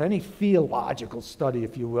book, with any theological study,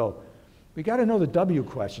 if you will, we got to know the W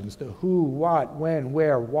questions, the who, what, when,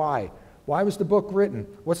 where, why. Why was the book written?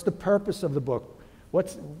 What's the purpose of the book?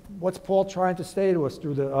 What's Paul trying to say to us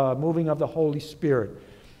through the moving of the Holy Spirit?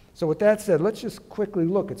 So with that said, let's just quickly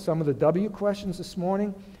look at some of the W questions this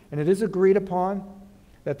morning. And it is agreed upon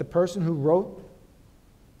that the person who wrote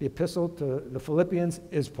the epistle to the Philippians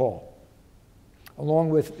is Paul, along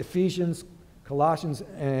with Ephesians, Colossians,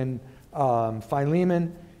 and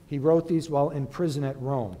Philemon. He wrote these while in prison at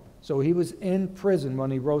Rome. So he was in prison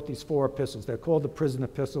when he wrote these 4 epistles. They're called the prison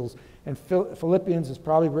epistles. And Philippians is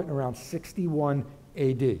probably written around 61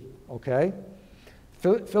 AD, okay?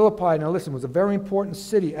 Philippi, now listen, was a very important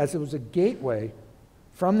city as it was a gateway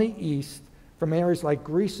from the east, from areas like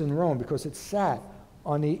Greece and Rome, because it sat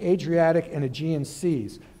on the Adriatic and Aegean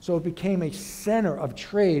seas. So it became a center of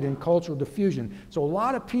trade and cultural diffusion. So a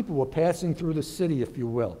lot of people were passing through the city, if you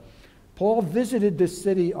will. Paul visited this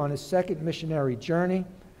city on his second missionary journey.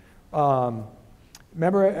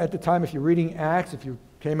 Remember at the time, if you're reading Acts, if you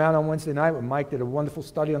came out on Wednesday night when Mike did a wonderful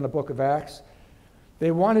study on the book of Acts, they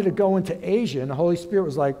wanted to go into Asia, and the Holy Spirit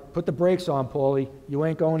was like, put the brakes on, Paulie, you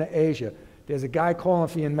ain't going to Asia. There's a guy calling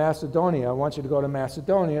for you in Macedonia. I want you to go to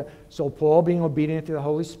Macedonia. So Paul, being obedient to the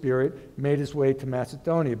Holy Spirit, made his way to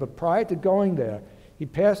Macedonia. But prior to going there, he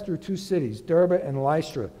passed through 2 cities, Derbe and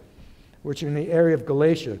Lystra, which are in the area of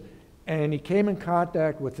Galatia. And he came in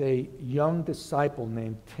contact with a young disciple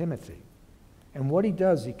named Timothy. And what he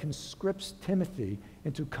does, he conscripts Timothy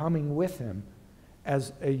into coming with him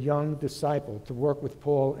as a young disciple to work with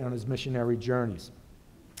Paul on his missionary journeys.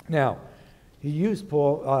 Now, he used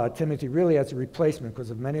Timothy really as a replacement,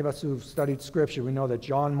 because of many of us who've studied Scripture, we know that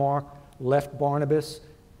John Mark left Barnabas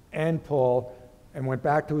and Paul and went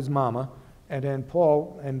back to his mama, and then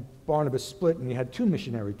Paul and Barnabas split, and he had 2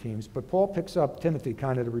 missionary teams, but Paul picks up Timothy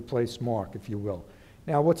kind of to replace Mark, if you will.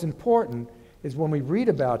 Now, what's important is when we read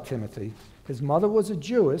about Timothy, his mother was a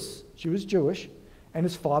Jewess, she was Jewish, and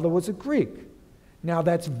his father was a Greek. Now,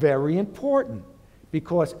 that's very important,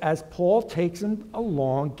 because as Paul takes them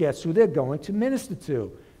along, guess who they're going to minister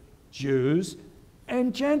to? Jews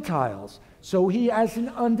and Gentiles. So he has an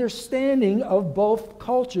understanding of both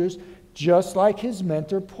cultures, just like his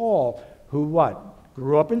mentor Paul, who what?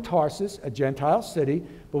 Grew up in Tarsus, a Gentile city,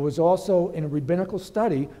 but was also in a rabbinical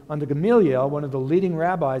study under Gamaliel, one of the leading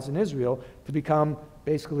rabbis in Israel, to become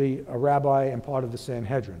basically a rabbi and part of the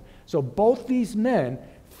Sanhedrin. So both these men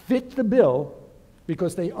fit the bill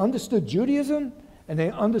because they understood Judaism and they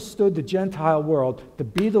understood the Gentile world to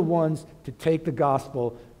be the ones to take the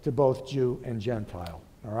gospel to both Jew and Gentile.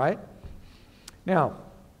 All right? Now,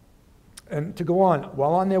 and to go on,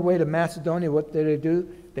 while on their way to Macedonia, what did they do?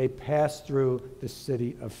 They passed through the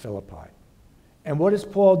city of Philippi. And what does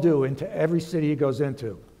Paul do into every city he goes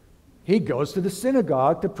into? He goes to the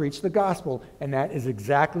synagogue to preach the gospel, and that is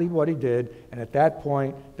exactly what he did. And at that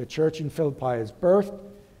point, the church in Philippi is birthed,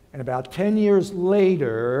 and about 10 years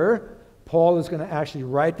later, Paul is going to actually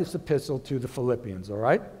write this epistle to the Philippians, all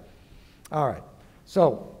right? All right.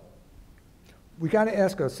 So, we got to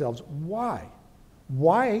ask ourselves, why?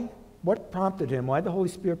 Why? What prompted him? Why did the Holy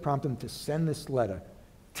Spirit prompt him to send this letter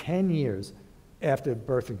 10 years after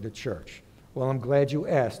birthing the church? Well, I'm glad you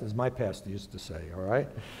asked, as my pastor used to say, all right?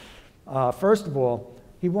 First of all,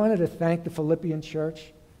 he wanted to thank the Philippian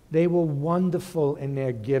church. They were wonderful in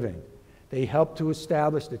their giving. They helped to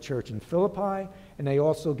establish the church in Philippi, and they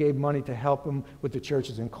also gave money to help them with the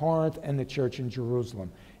churches in Corinth and the church in Jerusalem.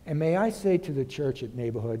 And may I say to the church at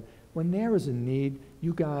Neighborhood, when there is a need,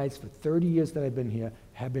 you guys, for 30 years that I've been here,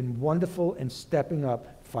 have been wonderful in stepping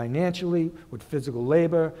up financially, with physical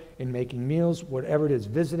labor, in making meals, whatever it is,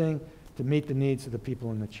 visiting, to meet the needs of the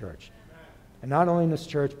people in the church. And not only in this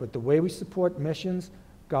church, but the way we support missions,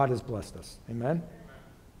 God has blessed us. Amen?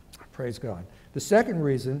 Praise God. The second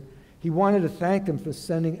reason, he wanted to thank them for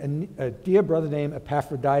sending a dear brother named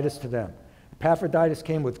Epaphroditus to them. Epaphroditus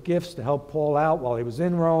came with gifts to help Paul out while he was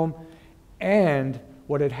in Rome, and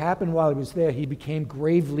what had happened while he was there, he became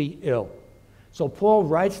gravely ill. So Paul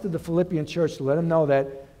writes to the Philippian church to let them know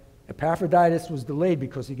that Epaphroditus was delayed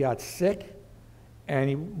because he got sick, and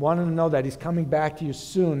he wanted to know that he's coming back to you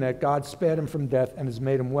soon, that God spared him from death and has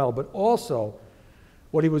made him well. But also,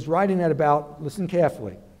 what he was writing that about, listen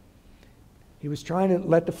carefully, he was trying to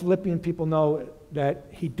let the Philippian people know that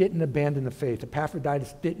he didn't abandon the faith.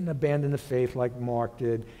 Epaphroditus didn't abandon the faith like Mark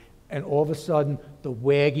did, and all of a sudden, the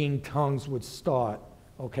wagging tongues would start,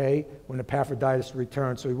 okay, when Epaphroditus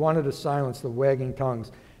returned. So he wanted to silence the wagging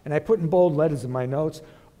tongues. And I put in bold letters in my notes,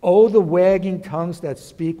 Oh, the wagging tongues that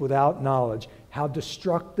speak without knowledge, how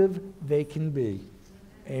destructive they can be.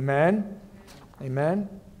 Amen? Amen?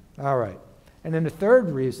 All right. And then the third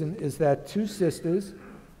reason is that two sisters,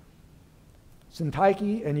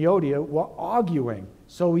 Syntyche and Euodia, were arguing.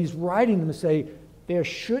 So he's writing them to say, there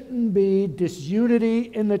shouldn't be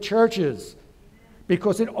disunity in the churches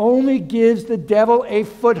because it only gives the devil a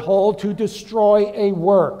foothold to destroy a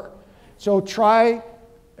work. So try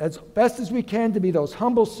as best as we can to be those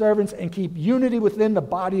humble servants and keep unity within the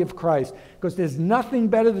body of Christ, because there's nothing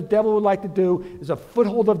better the devil would like to do is a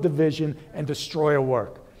foothold of division and destroy a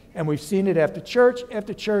work. And we've seen it after church,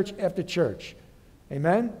 after church, after church.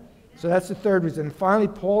 Amen? So that's the third reason. And finally,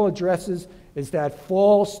 Paul addresses is that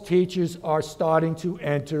false teachers are starting to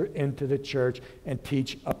enter into the church and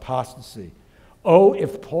teach apostasy. Oh,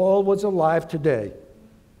 if Paul was alive today,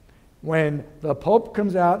 when the Pope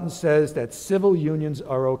comes out and says that civil unions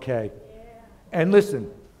are okay. And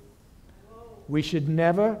listen, we should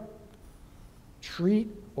never treat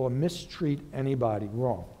or mistreat anybody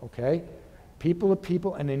wrong, okay? People are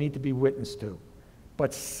people and they need to be witnessed to.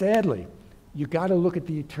 But sadly, you got to look at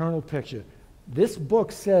the eternal picture. This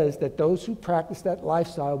book says that those who practice that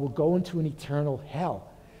lifestyle will go into an eternal hell.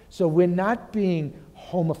 So we're not being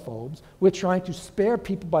homophobes. We're trying to spare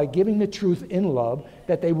people by giving the truth in love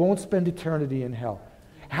that they won't spend eternity in hell.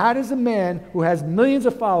 How does a man who has millions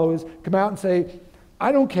of followers come out and say,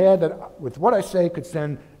 I don't care that with what I say could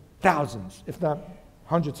send thousands, if not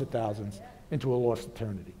hundreds of thousands, into a lost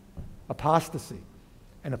eternity? Apostasy.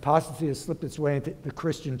 And apostasy has slipped its way into the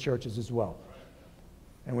Christian churches as well.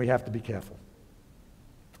 And we have to be careful.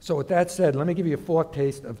 So with that said, let me give you a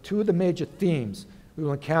foretaste of two of the major themes we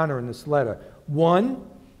will encounter in this letter. One,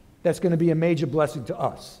 that's going to be a major blessing to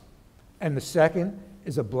us. And the second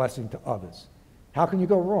is a blessing to others. How can you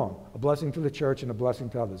go wrong? A blessing to the church and a blessing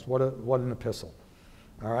to others. What an epistle.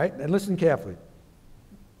 All right? And listen carefully.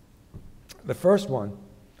 The first one,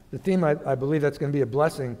 the theme I believe that's going to be a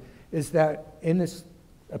blessing, is that in this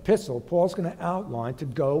epistle, Paul's going to outline to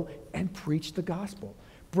go and preach the gospel.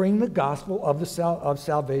 Bring the gospel of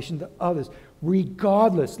salvation to others,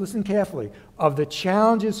 regardless, listen carefully, of the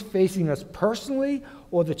challenges facing us personally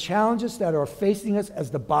or the challenges that are facing us as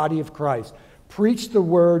the body of Christ. Preach the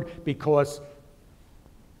word because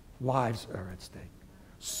lives are at stake.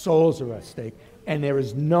 Souls are at stake. And there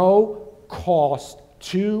is no cost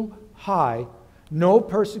too high, no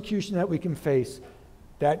persecution that we can face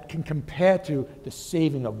that can compare to the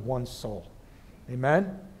saving of one soul.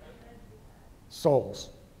 Amen? Souls.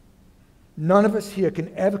 None of us here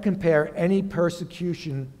can ever compare any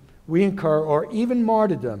persecution we incur or even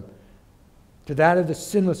martyrdom to that of the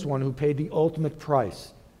sinless one who paid the ultimate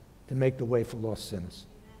price to make the way for lost sinners.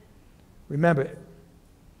 Remember,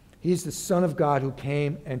 he's the Son of God who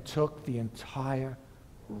came and took the entire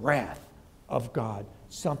wrath of God,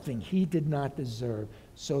 something he did not deserve,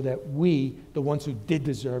 so that we, the ones who did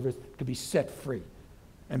deserve it, could be set free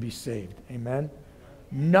and be saved. Amen?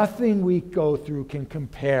 Nothing we go through can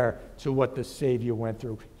compare to what the Savior went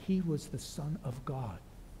through. He was the Son of God.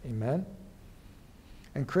 Amen?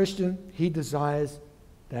 And Christian, he desires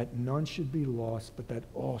that none should be lost, but that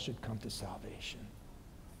all should come to salvation.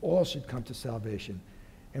 All should come to salvation.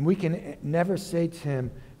 And we can never say to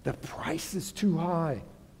him, the price is too high,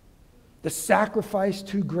 the sacrifice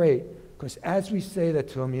too great. Because as we say that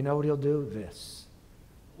to him, you know what he'll do? This.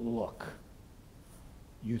 Look,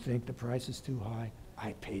 you think the price is too high?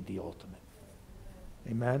 I paid the ultimate.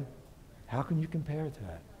 Amen? How can you compare to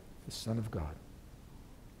that? The Son of God.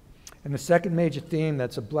 And the second major theme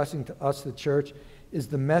that's a blessing to us, the church, is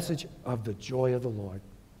the message of the joy of the Lord.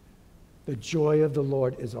 The joy of the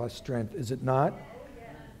Lord is our strength, is it not?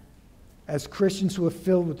 As Christians who are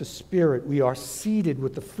filled with the Spirit, we are seeded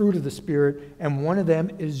with the fruit of the Spirit, and one of them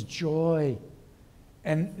is joy.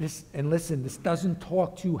 And listen, this doesn't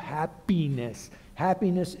talk to happiness.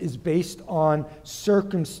 Happiness is based on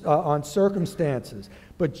circumstances.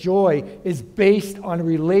 But joy is based on a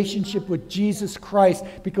relationship with Jesus Christ,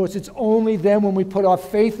 because it's only then when we put our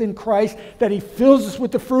faith in Christ that he fills us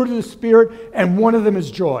with the fruit of the Spirit, and one of them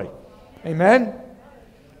is joy. Amen?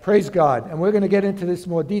 Praise God. And we're going to get into this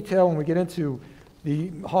more detail when we get into the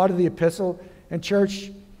heart of the epistle. And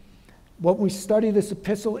church, when we study this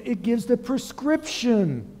epistle, it gives the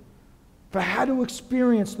prescription for how to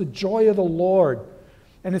experience the joy of the Lord.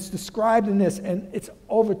 And it's described in this, and it's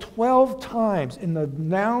over 12 times in the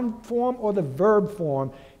noun form or the verb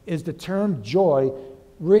form is the term joy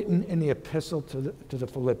written in the epistle to the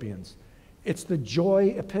Philippians. It's the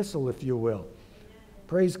joy epistle, if you will.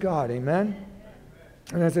 Praise God. Amen?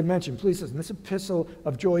 And as I mentioned, please listen, this epistle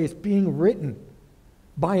of joy is being written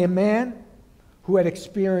by a man who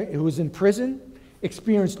was in prison,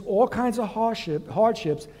 experienced all kinds of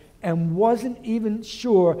hardships, and wasn't even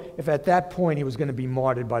sure if at that point he was going to be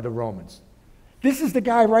martyred by the Romans. This is the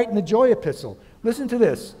guy writing the joy epistle. Listen to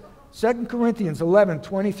this. 2 Corinthians 11,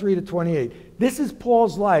 23 to 28. This is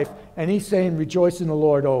Paul's life, and he's saying, rejoice in the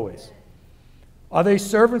Lord always. Are they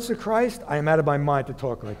servants of Christ? I am out of my mind to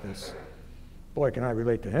talk like this. Boy, can I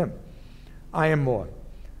relate to him. I am more.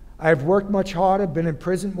 I have worked much harder, been in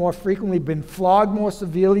prison more frequently, been flogged more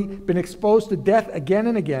severely, been exposed to death again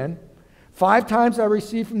and again. 5 times I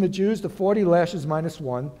received from the Jews the 40 lashes minus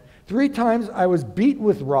 1. 3 times I was beat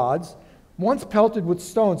with rods, once pelted with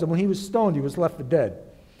stones, and when he was stoned, he was left for dead.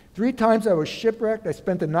 3 times I was shipwrecked. I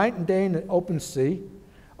spent the night and day in the open sea.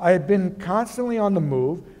 I had been constantly on the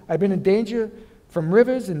move. I've been in danger from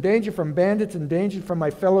rivers, in danger from bandits, in danger from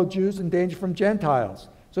my fellow Jews, in danger from Gentiles.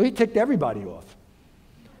 So he ticked everybody off.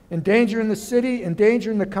 In danger in the city, in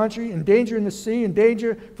danger in the country, in danger in the sea, in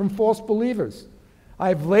danger from false believers. I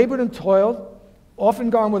have labored and toiled, often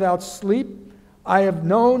gone without sleep. I have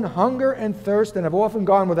known hunger and thirst, and have often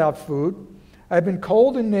gone without food. I have been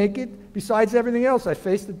cold and naked. Besides everything else, I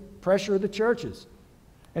faced the pressure of the churches.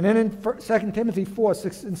 And then in 2 Timothy 4,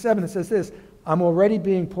 6 and 7, it says this, I'm already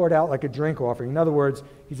being poured out like a drink offering. In other words,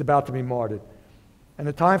 he's about to be martyred. And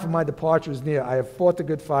the time for my departure is near. I have fought the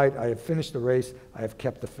good fight. I have finished the race. I have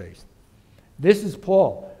kept the faith. This is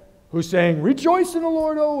Paul, who's saying, rejoice in the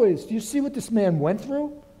Lord always. Do you see what this man went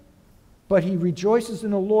through? But he rejoices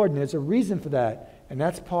in the Lord, and there's a reason for that. And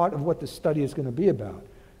that's part of what the study is going to be about.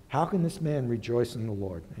 How can this man rejoice in the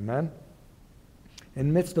Lord? Amen? In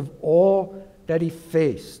the midst of all that he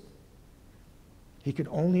faced, he could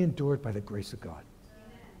only endure it by the grace of God,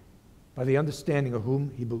 by the understanding of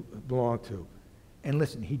whom he belonged to. And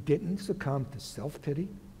listen, he didn't succumb to self-pity,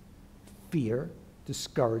 fear,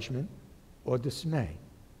 discouragement, or dismay.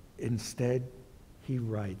 Instead, he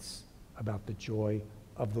writes about the joy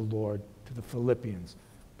of the Lord to the Philippians.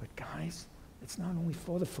 But guys, it's not only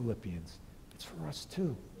for the Philippians, it's for us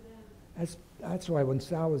too. That's why when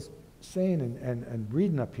Sal was saying and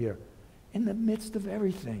reading up here, in the midst of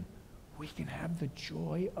everything, we can have the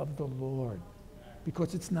joy of the Lord,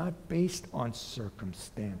 because it's not based on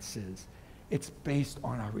circumstances. It's based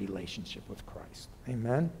on our relationship with Christ.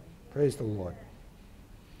 Amen? Praise the Lord.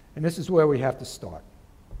 And this is where we have to start,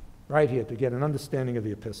 right here, to get an understanding of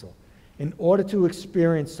the epistle. In order to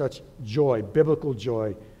experience such joy, biblical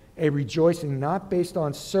joy, a rejoicing not based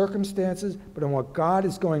on circumstances, but on what God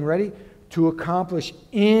is going ready to accomplish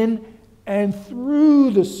in and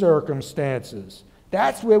through the circumstances.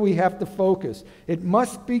 That's where we have to focus. It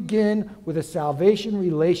must begin with a salvation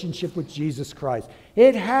relationship with Jesus Christ.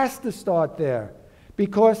 It has to start there,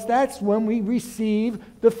 because that's when we receive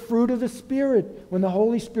the fruit of the Spirit, when the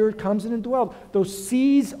Holy Spirit comes in and dwells. Those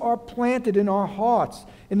seeds are planted in our hearts,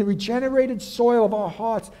 in the regenerated soil of our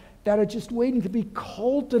hearts, that are just waiting to be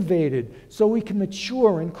cultivated so we can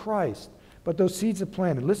mature in Christ. But those seeds are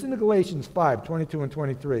planted. Listen to Galatians 5, 22 and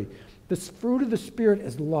 23. The fruit of the Spirit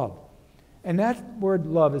is love. And that word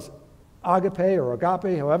love is agape or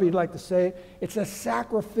agape, however you'd like to say it. It's a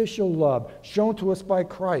sacrificial love shown to us by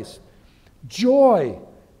Christ. Joy,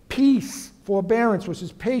 peace, forbearance, which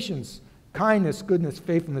is patience, kindness, goodness,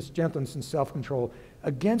 faithfulness, gentleness, and self-control.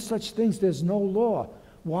 Against such things there's no law.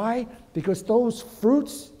 Why? Because those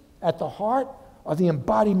fruits at the heart are the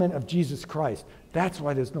embodiment of Jesus Christ. That's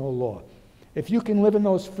why there's no law. If you can live in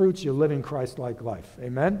those fruits, you're living Christ-like life.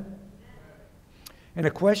 Amen? And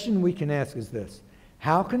a question we can ask is this: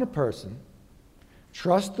 how can a person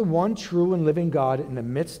trust the one true and living God in the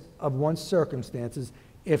midst of one's circumstances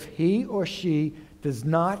if he or she does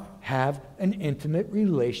not have an intimate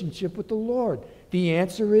relationship with the Lord? The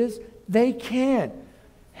answer is they can't.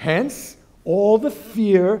 Hence, all the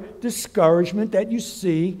fear, discouragement that you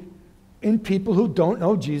see in people who don't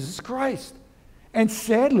know Jesus Christ. And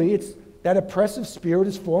sadly, it's that oppressive spirit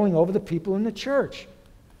is falling over the people in the church.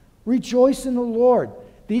 Rejoice in the Lord.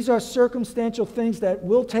 These are circumstantial things that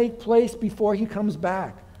will take place before he comes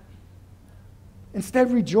back.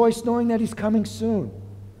 Instead, rejoice knowing that he's coming soon.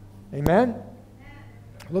 Amen?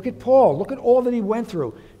 Look at Paul. Look at all that he went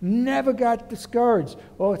through. Never got discouraged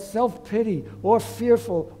or self-pity or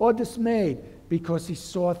fearful or dismayed, because he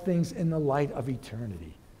saw things in the light of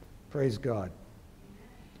eternity. Praise God.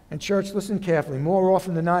 And church, listen carefully. More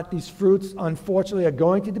often than not, these fruits, unfortunately, are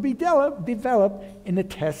going to be developed in the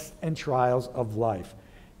tests and trials of life.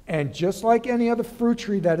 And just like any other fruit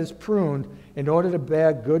tree that is pruned in order to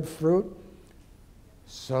bear good fruit,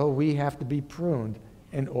 so we have to be pruned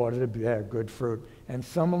in order to bear good fruit. And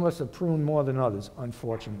some of us are pruned more than others,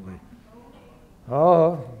 unfortunately.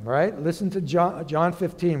 Oh, right? Listen to John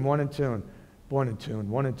 15, 1 and 2. Born in tune,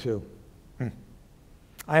 1 and 2.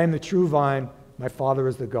 I am the true vine, my Father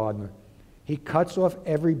is the gardener. He cuts off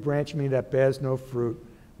every branch in me that bears no fruit,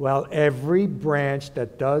 while every branch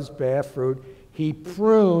that does bear fruit, he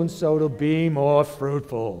prunes so to be more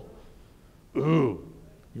fruitful. Ooh,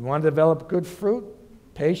 you want to develop good fruit?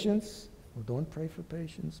 Patience? Well, don't pray for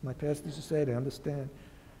patience. My pastor used to say, they understand.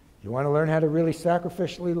 You want to learn how to really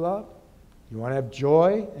sacrificially love? You want to have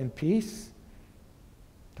joy and peace?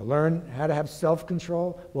 To learn how to have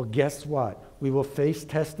self-control? Well, guess what? We will face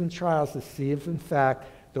tests and trials to see if, in fact,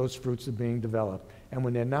 those fruits are being developed. And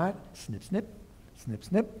when they're not, snip, snip, snip,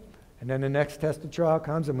 snip. And then the next test or trial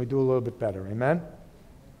comes and we do a little bit better. Amen?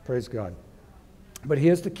 Praise God. But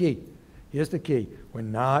here's the key. Here's the key. We're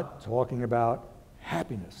not talking about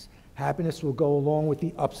happiness. Happiness will go along with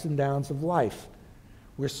the ups and downs of life.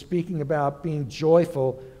 We're speaking about being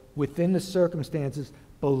joyful within the circumstances,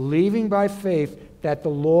 believing by faith that the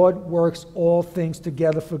Lord works all things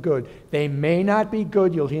together for good. They may not be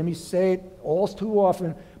good, you'll hear me say it all too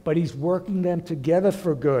often, but he's working them together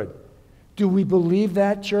for good. Do we believe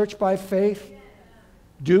that, church, by faith?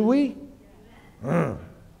 Do we? But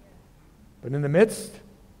in the midst,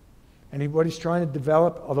 and what he's trying to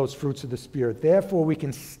develop are those fruits of the Spirit. Therefore, we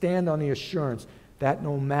can stand on the assurance that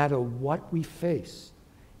no matter what we face,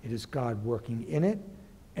 it is God working in it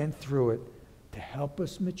and through it to help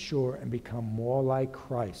us mature and become more like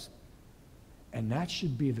Christ. And that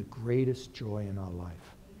should be the greatest joy in our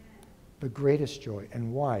life. The greatest joy.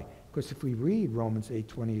 And why? Because if we read Romans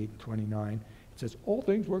 8:28 and 29, it says, all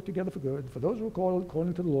things work together for good, for those who are called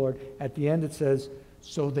according to the Lord. At the end it says,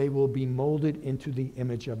 so they will be molded into the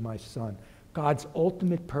image of my Son. God's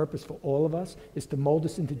ultimate purpose for all of us is to mold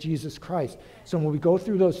us into Jesus Christ. So when we go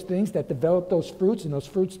through those things that develop those fruits, and those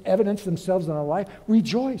fruits evidence themselves in our life,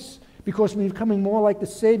 rejoice, because we're becoming more like the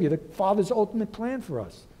Savior, the Father's ultimate plan for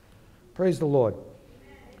us. Praise the Lord.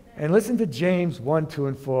 And listen to James 1, 2,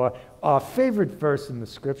 and 4, our favorite verse in the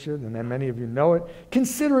Scripture, and then many of you know it.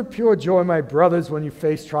 Consider it pure joy, my brothers, when you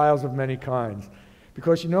face trials of many kinds,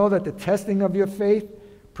 because you know that the testing of your faith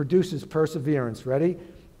produces perseverance. Ready?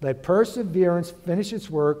 Let perseverance finish its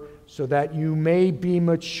work so that you may be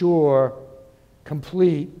mature,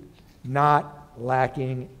 complete, not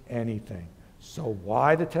lacking anything. So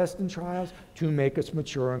why the tests and trials? To make us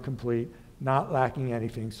mature and complete, not lacking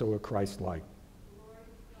anything, so we're Christ-like.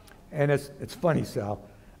 And it's funny, Sal.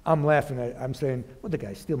 I'm laughing I'm saying, well, the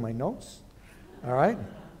guy steal my notes? All right?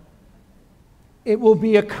 It will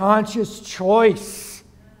be a conscious choice.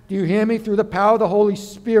 Do you hear me? Through the power of the Holy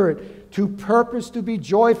Spirit, to purpose to be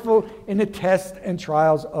joyful in the tests and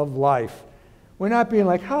trials of life. We're not being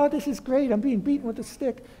like, oh, this is great, I'm being beaten with a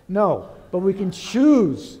stick. No, but we can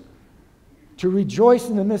choose to rejoice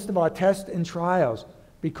in the midst of our tests and trials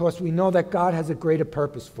because we know that God has a greater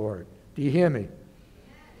purpose for it. Do you hear me?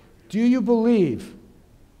 Do you believe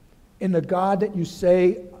in the God that you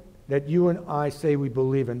say, that you and I say we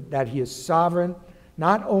believe in, that he is sovereign,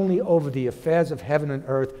 not only over the affairs of heaven and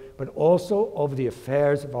earth, but also over the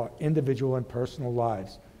affairs of our individual and personal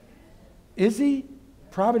lives? Is he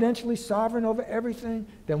providentially sovereign over everything?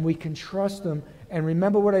 Then we can trust him. And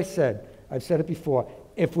remember what I said. I've said it before.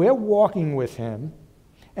 If we're walking with him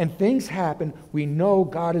and things happen, we know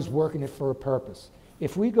God is working it for a purpose.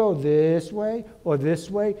 If we go this way or this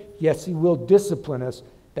way, yes, he will discipline us.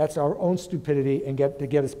 That's our own stupidity and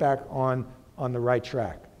get us back on the right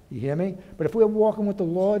track. You hear me? But if we're walking with the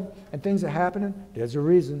Lord and things are happening, there's a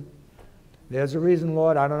reason. There's a reason,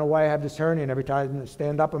 Lord. I don't know why I have this hernia, and every time I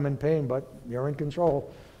stand up, I'm in pain, but you're in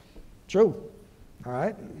control. True. All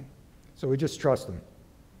right? So we just trust him.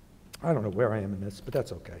 I don't know where I am in this, but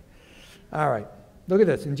that's okay. All right. Look at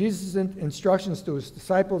this. In Jesus' instructions to his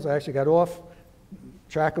disciples, I actually got off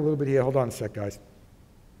track a little bit here. Hold on a sec, guys.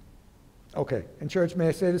 Okay. In church, may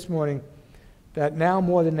I say this morning that now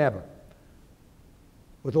more than ever,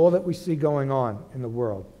 with all that we see going on in the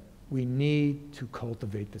world, we need to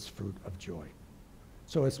cultivate this fruit of joy.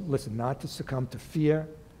 So listen, not to succumb to fear,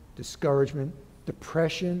 discouragement,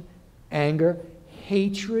 depression, anger,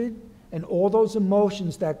 hatred, and all those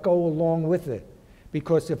emotions that go along with it.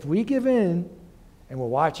 Because if we give in, and we're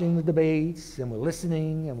watching the debates, and we're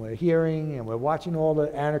listening, and we're hearing, and we're watching all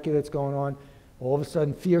the anarchy that's going on, all of a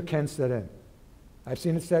sudden fear can set in. I've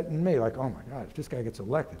seen it set in me, like, oh my God, if this guy gets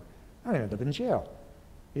elected, I end up in jail.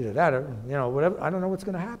 Either that or, whatever, I don't know what's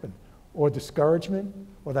going to happen. Or discouragement,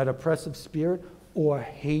 or that oppressive spirit, or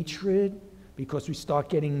hatred, because we start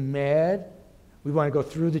getting mad. We want to go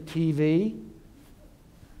through the TV.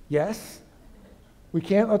 Yes? We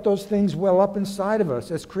can't let those things well up inside of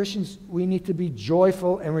us. As Christians, we need to be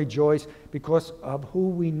joyful and rejoice because of who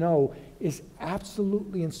we know is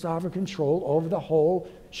absolutely in sovereign control over the whole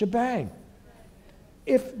shebang.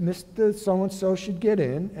 If Mr. So-and-so should get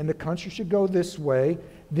in and the country should go this way,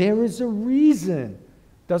 there is a reason.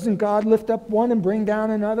 Doesn't God lift up one and bring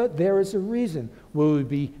down another? There is a reason. Will we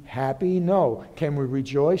be happy? No. Can we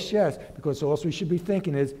rejoice? Yes. Because all we should be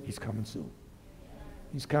thinking is, he's coming soon.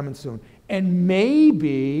 He's coming soon. And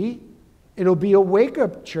maybe it'll be a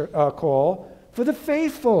wake-up call for the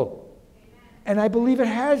faithful. And I believe it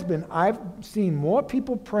has been. I've seen more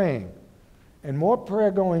people praying and more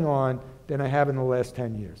prayer going on than I have in the last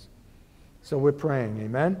 10 years. So we're praying.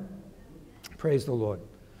 Amen? Praise the Lord.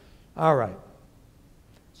 All right.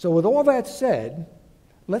 So with all that said,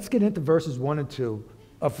 let's get into verses 1 and 2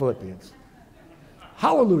 of Philippians.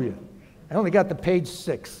 Hallelujah. I only got to page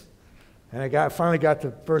 6. And I finally got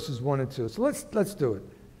to verses 1 and 2. So let's do it.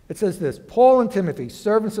 It says this, Paul and Timothy,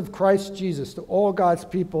 servants of Christ Jesus, to all God's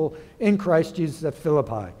people in Christ Jesus at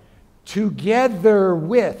Philippi, together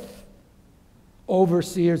with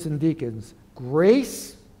overseers and deacons,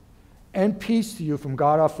 grace and peace to you from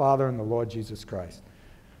God our Father and the Lord Jesus Christ.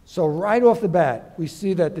 So right off the bat, we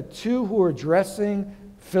see that the two who are addressing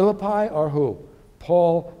Philippi are who?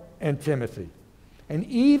 Paul and Timothy. And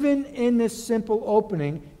even in this simple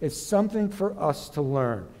opening, it's something for us to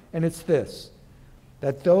learn. And it's this,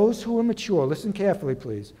 that those who are mature, listen carefully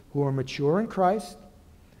please, who are mature in Christ,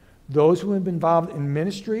 those who have been involved in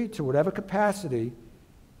ministry to whatever capacity,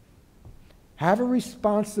 have a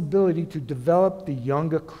responsibility to develop the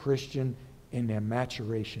younger Christian in their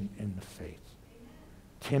maturation in the faith.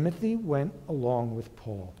 Timothy went along with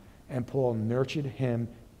Paul, and Paul nurtured him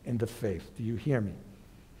in the faith. Do you hear me?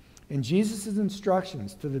 In Jesus'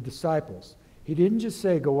 instructions to the disciples, he didn't just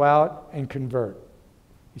say, go out and convert.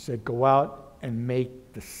 He said, go out and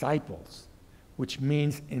make disciples, which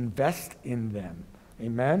means invest in them.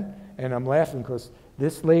 Amen? And I'm laughing because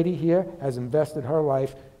this lady here has invested her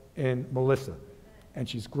life in Melissa, and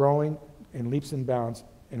she's growing in leaps and bounds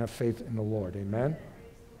in her faith in the Lord. Amen?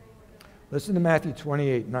 Listen to Matthew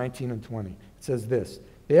 28, 19 and 20. It says this,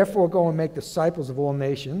 therefore go and make disciples of all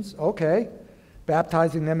nations. Okay.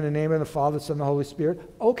 Baptizing them in the name of the Father, Son, and the Holy Spirit.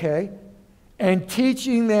 Okay. And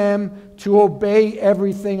teaching them to obey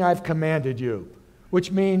everything I've commanded you,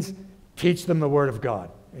 which means teach them the Word of God.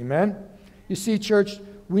 Amen? You see, church,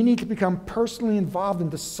 we need to become personally involved in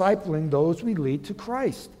discipling those we lead to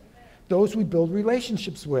Christ, those we build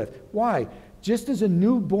relationships with. Why? Just as a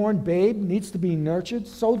newborn babe needs to be nurtured,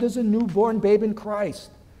 so does a newborn babe in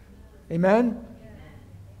Christ. Amen?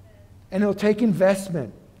 And it'll take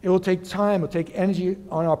investment. It will take time, it will take energy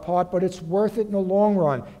on our part, but it's worth it in the long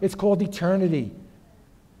run. It's called eternity.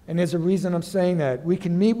 And there's a reason I'm saying that. We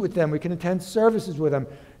can meet with them, we can attend services with them,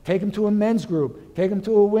 take them to a men's group, take them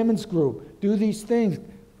to a women's group, do these things,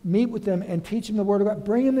 meet with them and teach them the Word of God.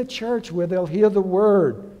 Bring them to church where they'll hear the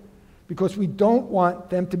Word, because we don't want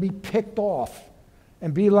them to be picked off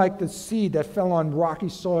and be like the seed that fell on rocky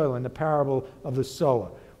soil in the parable of the sower,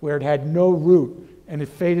 where it had no root and it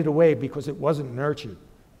faded away because it wasn't nurtured.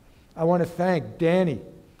 I want to thank Danny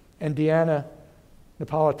and Deanna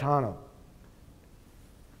Napolitano.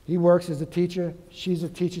 He works as a teacher. She's a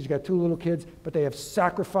teacher. She's got 2 little kids, but they have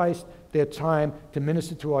sacrificed their time to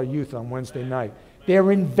minister to our youth on Wednesday night.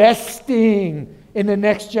 They're investing in the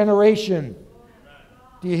next generation.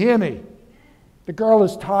 Do you hear me? The girl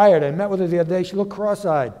is tired. I met with her the other day. She looked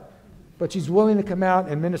cross-eyed, but she's willing to come out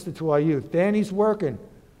and minister to our youth. Danny's working.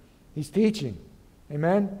 He's teaching.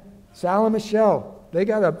 Amen? Sal and Michelle, they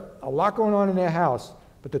got a lot going on in their house,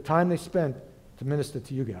 but the time they spent to minister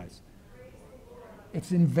to you guys.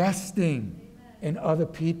 It's investing in other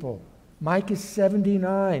people. Mike is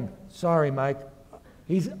 79. Sorry, Mike.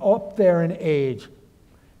 He's up there in age,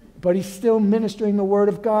 but he's still ministering the Word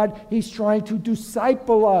of God. He's trying to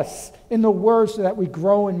disciple us in the Word so that we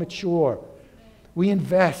grow and mature. We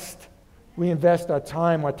invest. We invest our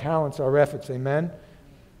time, our talents, our efforts. Amen?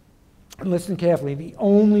 And listen carefully. The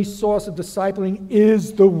only source of discipling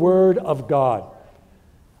is the Word of God.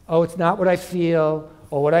 Oh, it's not what I feel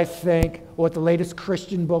or what I think or what the latest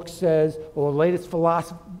Christian book says or the latest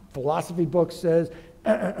philosophy book says.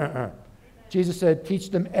 Jesus said, teach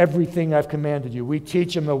them everything I've commanded you. We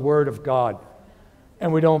teach them the Word of God.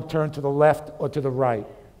 And we don't turn to the left or to the right.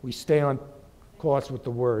 We stay on course with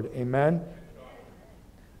the Word. Amen?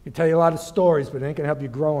 I can tell you a lot of stories, but it ain't going to help you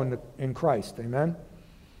grow in Christ. Amen?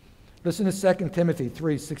 Listen to 2 Timothy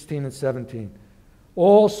 3, 16 and 17.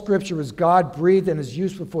 All Scripture is God-breathed and is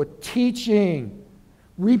useful for teaching,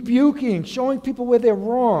 rebuking, showing people where they're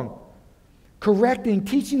wrong, correcting,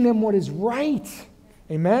 teaching them what is right.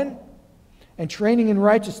 Amen? And training in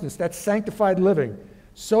righteousness, that's sanctified living,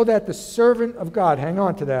 so that the servant of God, hang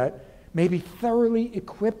on to that, may be thoroughly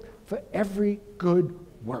equipped for every good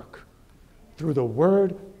work through the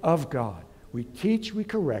word of God. We teach, we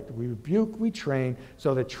correct, we rebuke, we train,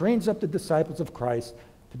 so that it trains up the disciples of Christ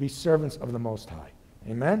to be servants of the Most High.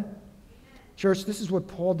 Amen? Church, this is what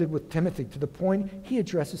Paul did with Timothy, to the point he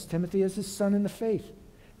addresses Timothy as his son in the faith.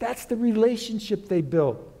 That's the relationship they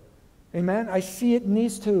built. Amen? I see it in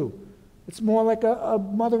these two. It's more like a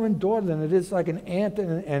mother and daughter than it is like an aunt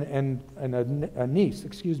and a niece,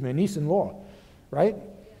 a niece-in-law, right?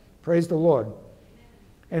 Praise the Lord.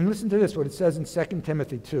 And listen to this, what it says in 2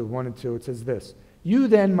 Timothy 2, 1 and 2. It says this, "You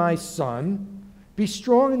then, my son, be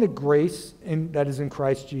strong in the grace that is in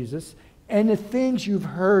Christ Jesus, and the things you've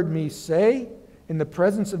heard me say in the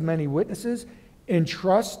presence of many witnesses,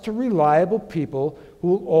 entrust to reliable people who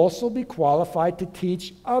will also be qualified to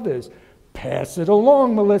teach others." Pass it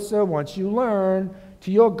along, Melissa, once you learn,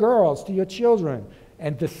 to your girls, to your children,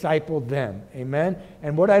 and disciple them. Amen?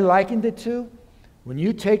 And what I likened it to, when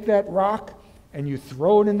you take that rock and you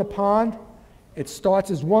throw it in the pond, it starts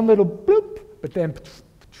as one little bloop, but then,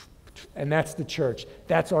 and that's the church.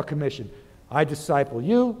 That's our commission. I disciple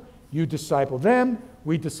you, you disciple them,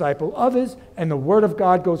 we disciple others, and the word of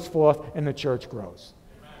God goes forth and the church grows.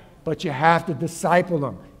 Amen. But you have to disciple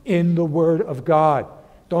them in the word of God.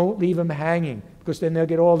 Don't leave them hanging, because then they'll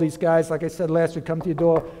get all these guys, like I said last week, come to your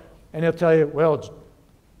door, and they'll tell you, well,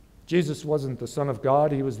 Jesus wasn't the Son of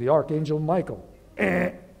God, he was the Archangel Michael.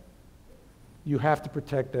 You have to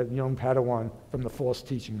protect that young Padawan from the false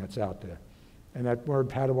teaching that's out there. And that word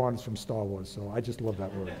Padawan is from Star Wars, so I just love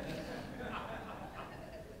that word.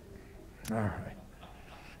 All right.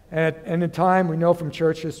 And in time, we know from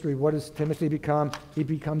church history, what does Timothy become? He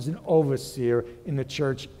becomes an overseer in the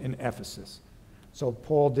church in Ephesus. So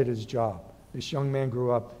Paul did his job. This young man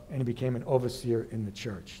grew up and he became an overseer in the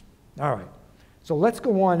church. All right. So let's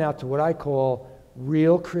go on now to what I call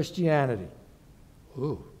real Christianity.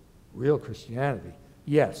 Ooh, real Christianity.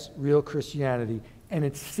 Yes, real Christianity. And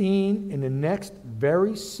it's seen in the next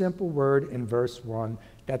very simple word in verse 1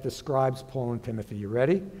 that describes Paul and Timothy. You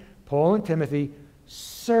ready? Paul and Timothy,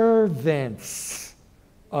 servants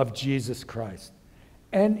of Jesus Christ.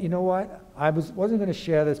 And you know what? I wasn't going to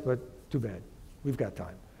share this, but too bad. We've got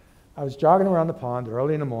time. I was jogging around the pond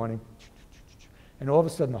early in the morning, and all of a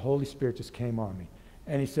sudden the Holy Spirit just came on me.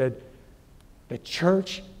 And he said, the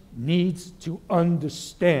church needs to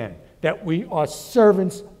understand that we are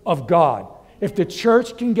servants of God. If the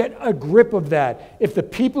church can get a grip of that, if the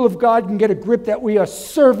people of God can get a grip that we are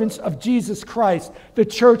servants of Jesus Christ, the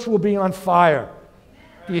church will be on fire.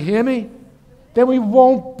 Do you hear me? Then we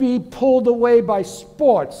won't be pulled away by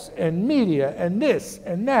sports and media and this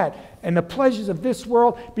and that and the pleasures of this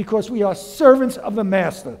world, because we are servants of the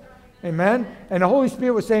Master. Amen? And the Holy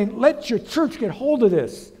Spirit was saying, let your church get hold of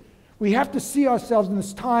this. We have to see ourselves in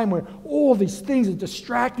this time where all these things are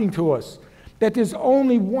distracting to us, that there's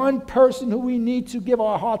only one person who we need to give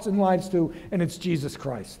our hearts and lives to, and it's Jesus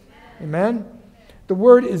Christ. Amen? The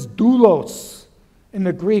word is doulos in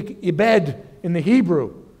the Greek, ibed in the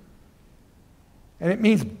Hebrew. And it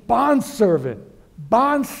means bondservant,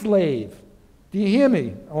 bondslave. Do you hear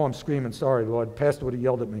me? Oh, I'm screaming. Sorry, Lord. Pastor would have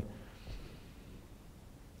yelled at me.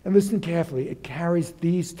 And listen carefully. It carries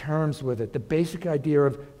these terms with it. The basic idea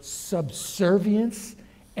of subservience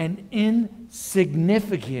and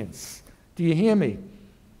insignificance. Do you hear me?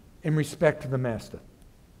 In respect to the Master.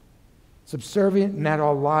 Subservient in that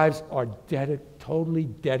our lives are totally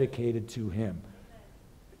dedicated to Him.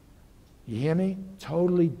 You hear me?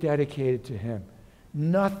 Totally dedicated to Him.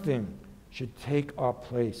 Nothing should take our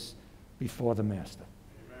place before the Master.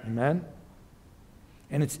 Amen?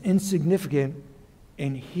 And it's insignificant,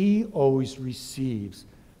 and He always receives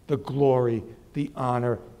the glory, the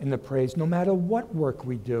honor, and the praise, no matter what work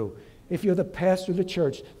we do. If you're the pastor of the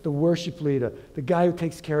church, the worship leader, the guy who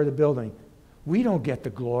takes care of the building, we don't get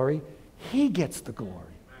the glory. He gets the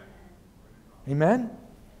glory. Amen?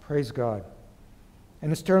 Praise God.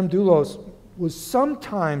 And this term doulos was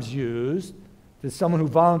sometimes used to someone who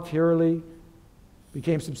voluntarily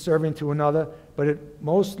became subservient to another, but it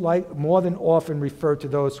more than often referred to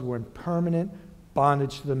those who were in permanent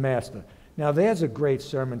bondage to the master. Now there's a great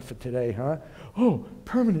sermon for today, huh? Oh,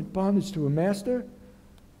 permanent bondage to a master?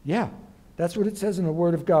 Yeah, that's what it says in the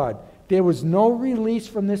Word of God. There was no release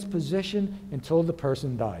from this position until the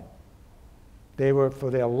person died. They were for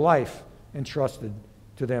their life entrusted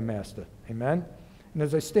to their master. Amen? And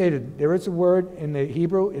as I stated, there is a word in the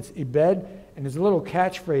Hebrew, it's ibed, and there's a little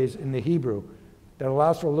catchphrase in the Hebrew that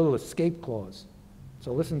allows for a little escape clause.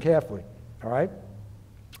 So listen carefully, all right?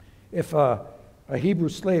 If a Hebrew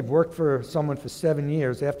slave worked for someone for 7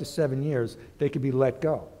 years, after 7 years, they could be let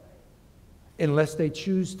go unless they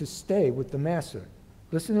choose to stay with the master.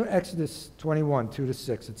 Listen to Exodus 21,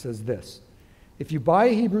 2-6. It says this: if you buy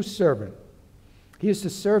a Hebrew servant, he is to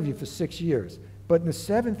serve you for 6 years, but in the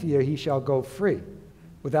 7th year he shall go free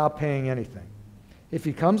without paying anything. If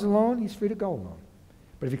he comes alone, he's free to go alone.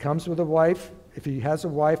 But if he comes with a wife, if he has a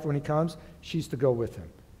wife when he comes, she's to go with him.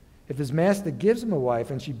 If his master gives him a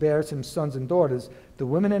wife and she bears him sons and daughters, the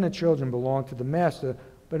women and the children belong to the master,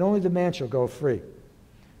 but only the man shall go free.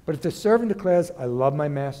 But if the servant declares, I love my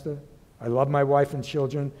master, I love my wife and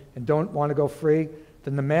children, and don't want to go free,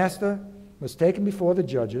 then the master must take him before the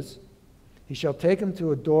judges. He shall take him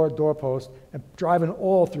to a doorpost, and drive an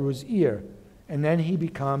awl through his ear, and then he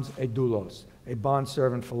becomes a doulos, a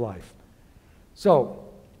bondservant for life. So,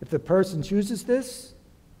 if the person chooses this,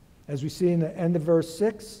 as we see in the end of verse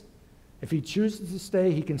 6, if he chooses to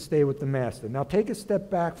stay, he can stay with the master. Now take a step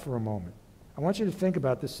back for a moment. I want you to think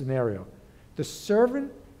about this scenario. The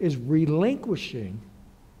servant is relinquishing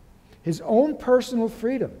his own personal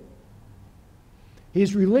freedom.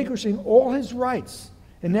 He's relinquishing all his rights.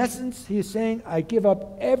 In essence, he is saying, I give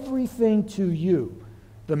up everything to you,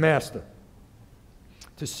 the master,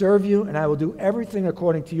 to serve you, and I will do everything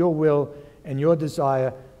according to your will and your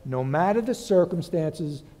desire, no matter the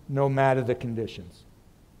circumstances, no matter the conditions.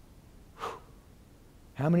 Whew.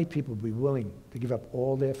 How many people would be willing to give up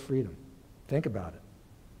all their freedom? Think about it.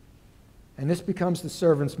 And this becomes the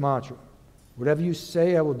servant's mantra. Whatever you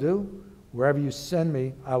say, I will do. Wherever you send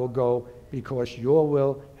me, I will go, because your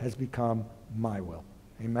will has become my will.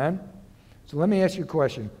 Amen? So let me ask you a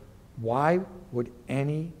question. Why would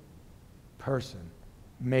any person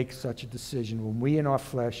make such a decision when we in our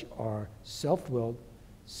flesh are self-willed,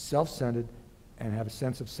 self-centered, and have a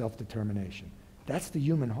sense of self-determination? That's the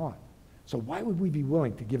human heart. So why would we be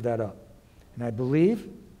willing to give that up? And I believe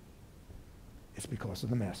it's because of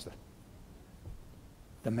the master.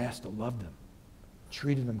 The master loved them,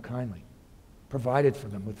 treated them kindly, provided for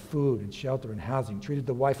them with food and shelter and housing, treated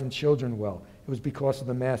the wife and children well. It was because of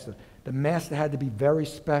the master. The master had to be very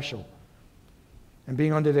special. And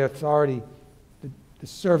being under their authority, the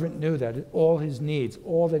servant knew that all his needs,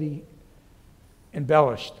 all that he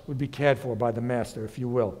embellished, would be cared for by the master, if you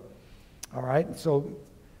will. All right? So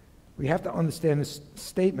we have to understand this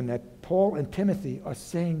statement that Paul and Timothy are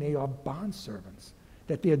saying they are bondservants,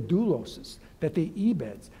 that they're douloses, that they're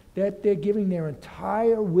ebeds, that they're giving their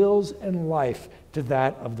entire wills and life to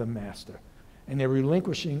that of the master. And they're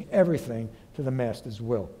relinquishing everything to the master's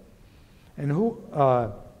will. And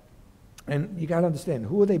and you got to understand,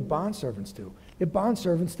 who are they bondservants to? They're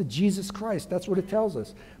bondservants to Jesus Christ. That's what it tells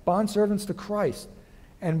us. Bondservants to Christ.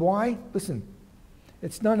 And why? Listen,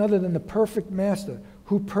 it's none other than the perfect master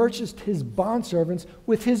who purchased his bondservants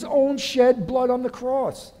with his own shed blood on the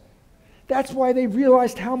cross. That's why they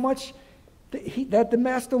realized how much that the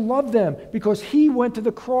master loved them, because he went to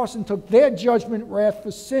the cross and took their judgment wrath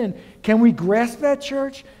for sin. Can we grasp that,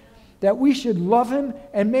 church? That we should love him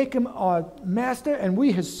and make him our master and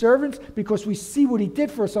we his servants, because we see what he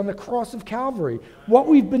did for us on the cross of Calvary, what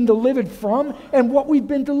we've been delivered from and what we've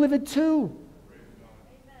been delivered to.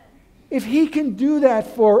 If he can do that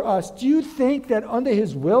for us, do you think that under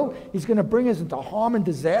his will he's going to bring us into harm and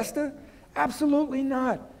disaster? Absolutely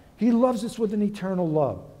not. He loves us with an eternal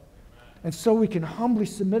love. And so we can humbly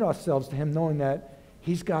submit ourselves to him, knowing that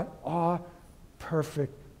he's got our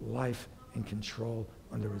perfect life in control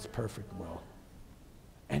under his perfect will.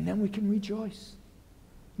 And then we can rejoice.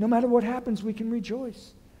 No matter what happens, we can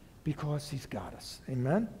rejoice because he's got us.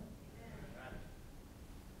 Amen?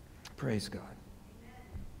 Praise God.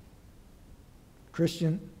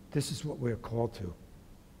 Christian, this is what we're called to.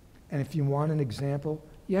 And if you want an example,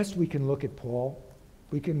 yes, we can look at Paul.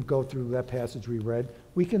 We can go through that passage we read.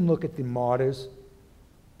 We can look at the martyrs.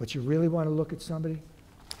 But you really want to look at somebody?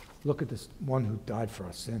 Look at this one who died for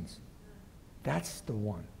our sins. That's the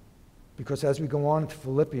one. Because as we go on to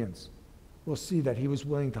Philippians, we'll see that he was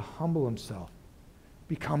willing to humble himself,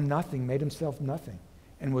 become nothing, made himself nothing,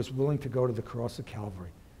 and was willing to go to the cross of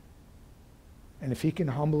Calvary. And if he can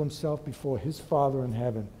humble himself before his Father in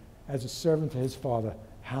heaven as a servant to his Father,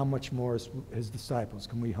 how much more as his disciples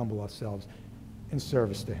can we humble ourselves in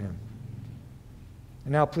service to him?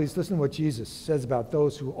 And now please listen to what Jesus says about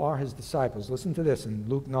those who are his disciples. Listen to this in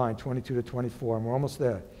Luke 9, 22-24, and we're almost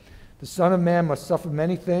there. The Son of Man must suffer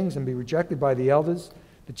many things and be rejected by the elders,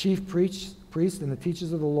 the chief priests, and the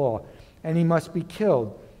teachers of the law, and he must be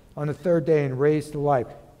killed on the third day and raised to life.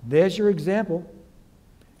 There's your example.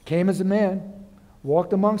 Came as a man,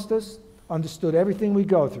 walked amongst us, understood everything we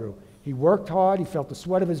go through. He worked hard. He felt the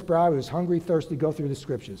sweat of his brow. He was hungry, thirsty. Go through the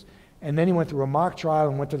scriptures. And then he went through a mock trial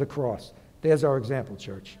and went to the cross. There's our example,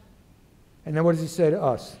 church. And then what does he say to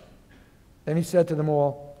us? Then he said to them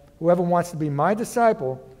all, whoever wants to be my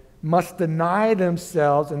disciple must deny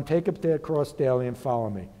themselves and take up their cross daily and follow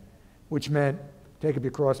me. Which meant, take up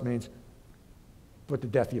your cross means put to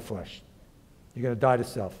death your flesh. You're going to die to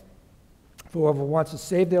self. For whoever wants to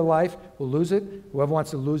save their life will lose it. Whoever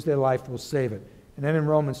wants to lose their life will save it. And then in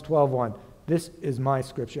Romans 12:1, this is my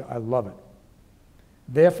scripture. I love it.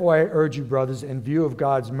 Therefore, I urge you, brothers, in view of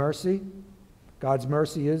God's mercy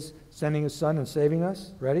is sending his son and saving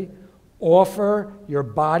us. Ready? Offer your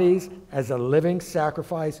bodies as a living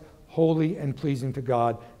sacrifice, holy and pleasing to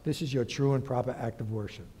God. This is your true and proper act of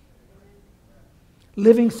worship.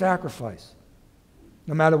 Living sacrifice.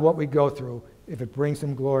 No matter what we go through, if it brings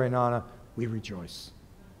him glory and honor, we rejoice.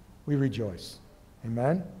 We rejoice.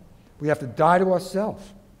 Amen? We have to die to ourselves.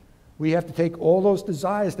 We have to take all those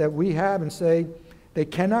desires that we have and say, they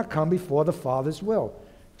cannot come before the Father's will.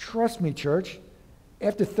 Trust me, church.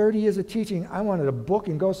 After 30 years of teaching, I wanted to book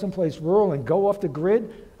and go someplace rural and go off the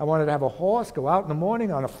grid. I wanted to have a horse, go out in the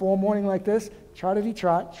morning on a fall morning like this,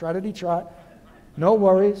 trot-a-dee-trot, trot-a-dee-trot. No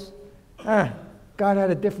worries. God had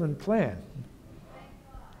a different plan.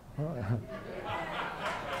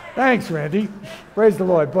 Thanks, Randy. Praise the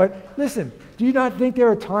Lord. But listen, do you not think there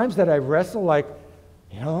are times that I wrestle like,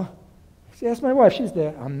 ask my wife, she's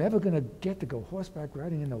there, I'm never going to get to go horseback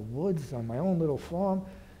riding in the woods on my own little farm.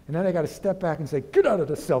 And then I got to step back and say, get out of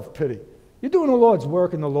the self-pity. You're doing the Lord's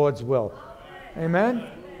work in the Lord's will. Amen?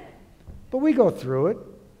 But we go through it.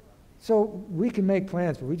 So we can make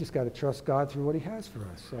plans, but we just got to trust God through what he has for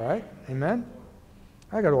us. All right? Amen?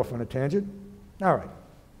 I got off on a tangent. All right.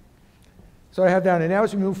 So I have down, and now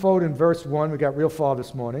as we move forward in verse 1, we got real far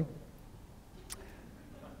this morning.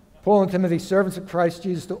 Paul and Timothy, servants of Christ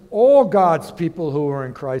Jesus, to all God's people who are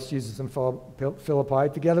in Christ Jesus in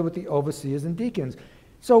Philippi, together with the overseers and deacons.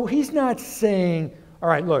 So he's not saying, all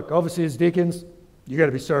right, look, overseers, deacons, you got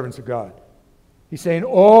to be servants of God. He's saying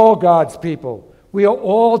all God's people. We are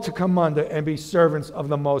all to come under and be servants of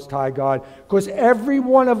the Most High God, because every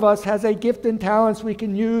one of us has a gift and talents we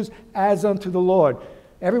can use as unto the Lord.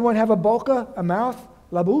 Everyone have a boca, a mouth,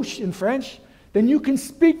 la bouche in French? Then you can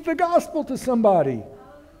speak the gospel to somebody.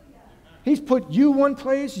 He's put you one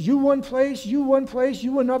place, you one place, you one place,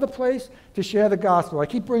 you another place to share the gospel. I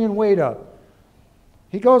keep bringing Wade up.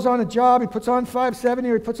 He goes on a job, he puts on 570,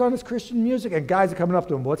 or he puts on his Christian music, and guys are coming up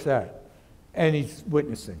to him, what's that? And he's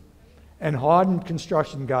witnessing. And hardened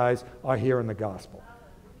construction guys are hearing the gospel.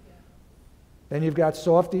 Then you've got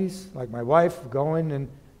softies, like my wife, going and,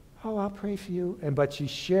 I'll pray for you. But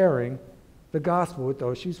she's sharing the gospel with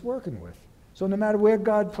those she's working with. So no matter where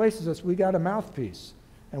God places us, we got a mouthpiece,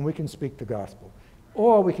 and we can speak the gospel.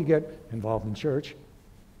 Or we could get involved in church,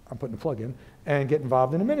 I'm putting a plug in, and get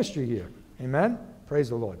involved in a ministry here. Amen? Praise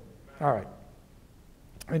the Lord. All right.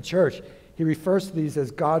 In church, he refers to these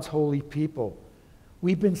as God's holy people.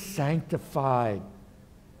 We've been sanctified.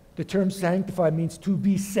 The term sanctified means to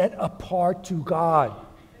be set apart to God.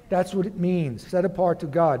 That's what it means, set apart to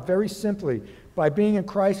God. Very simply, by being in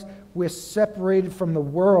Christ, we're separated from the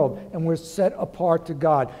world and we're set apart to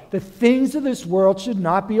God. The things of this world should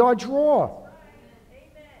not be our draw.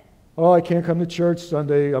 Oh, I can't come to church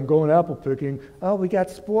Sunday. I'm going apple picking. Oh, we got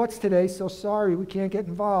sports today, so sorry, we can't get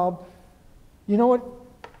involved. You know what?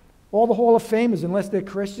 All the Hall of Famers, unless they're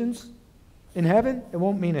Christians, in heaven, it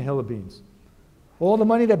won't mean a hill of beans. All the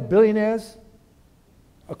money that billionaires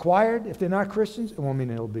acquired, if they're not Christians, it won't mean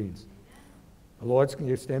a hill of beans. The Lord's going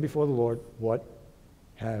to stand before the Lord. What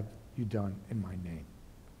have you done in my name?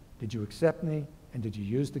 Did you accept me? And did you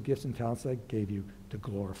use the gifts and talents I gave you to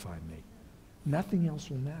glorify me? Nothing else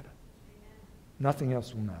will matter. Nothing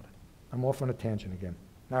else will matter. I'm off on a tangent again.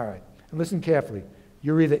 All right. And listen carefully.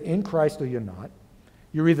 You're either in Christ or you're not.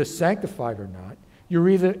 You're either sanctified or not. You're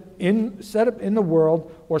either set up in the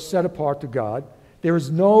world or set apart to God. There is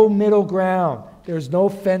no middle ground. There is no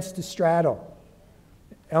fence to straddle.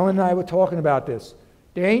 Ellen and I were talking about this.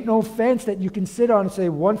 There ain't no fence that you can sit on and say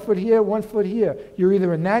 1 foot here, 1 foot here. You're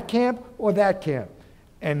either in that camp or that camp.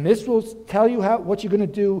 And this will tell you what you're going to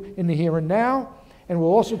do in the here and now, and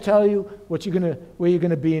will also tell you where you're going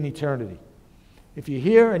to be in eternity. If you're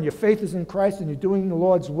here and your faith is in Christ and you're doing the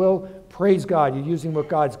Lord's will, praise God. You're using what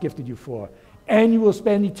God's gifted you for. And you will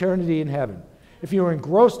spend eternity in heaven. If you're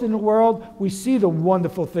engrossed in the world, we see the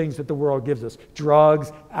wonderful things that the world gives us.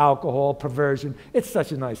 Drugs, alcohol, perversion. It's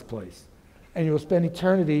such a nice place. And you will spend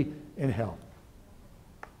eternity in hell.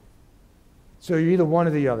 So you're either one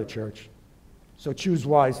or the other, church. So choose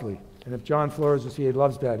wisely. And if John Flores was here, he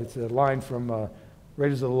loves that. It's a line from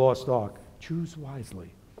Raiders of the Lost Ark. Choose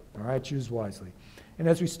wisely. All right, choose wisely. And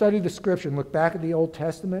as we study the Scripture and look back at the Old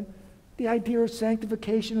Testament, the idea of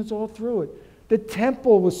sanctification is all through it. The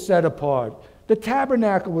temple was set apart. The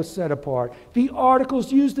tabernacle was set apart. The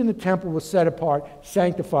articles used in the temple were set apart,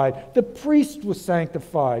 sanctified. The priest was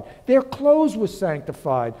sanctified. Their clothes were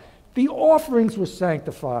sanctified. The offerings were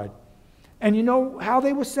sanctified. And you know how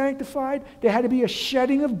they were sanctified? There had to be a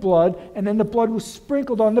shedding of blood, and then the blood was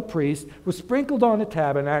sprinkled on the priest, was sprinkled on the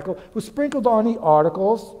tabernacle, was sprinkled on the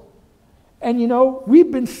articles. And you know, we've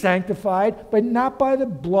been sanctified, but not by the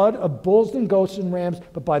blood of bulls and goats and rams,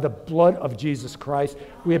 but by the blood of Jesus Christ.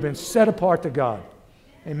 We have been set apart to God.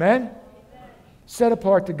 Amen? Set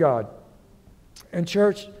apart to God. And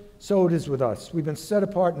church, so it is with us. We've been set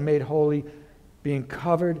apart and made holy, being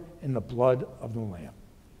covered in the blood of the Lamb,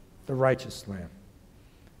 the righteous Lamb.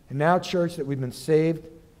 And now, church, that we've been saved,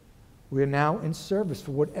 we are now in service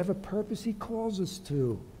for whatever purpose He calls us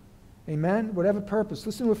to. Amen? Whatever purpose.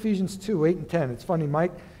 Listen to Ephesians 2, 8 and 10. It's funny,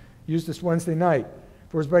 Mike used this Wednesday night.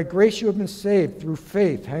 For it's by grace you have been saved through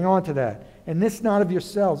faith. Hang on to that. And this not of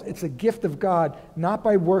yourselves. It's a gift of God, not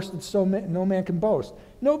by works that no man can boast.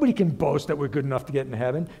 Nobody can boast that we're good enough to get into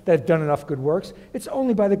heaven, that have done enough good works. It's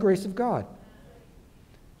only by the grace of God.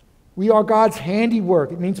 We are God's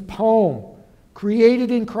handiwork. It means poem. Created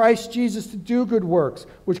in Christ Jesus to do good works,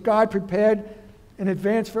 which God prepared in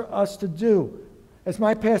advance for us to do. As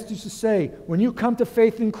my pastor used to say, when you come to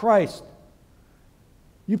faith in Christ,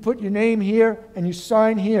 you put your name here and you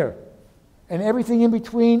sign here. And everything in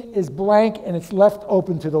between is blank and it's left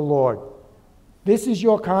open to the Lord. This is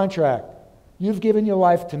your contract. You've given your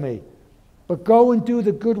life to me. But go and do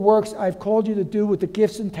the good works I've called you to do with the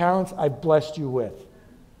gifts and talents I've blessed you with.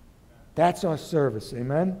 That's our service.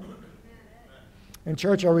 Amen? And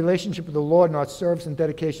church, our relationship with the Lord and our service and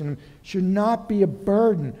dedication should not be a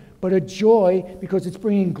burden, but a joy, because it's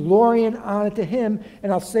bringing glory and honor to Him.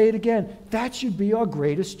 And I'll say it again, that should be our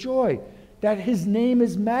greatest joy, that His name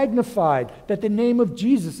is magnified, that the name of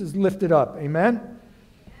Jesus is lifted up. Amen?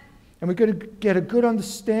 And we're going to get a good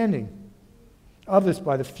understanding of this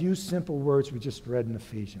by the few simple words we just read in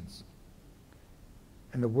Ephesians.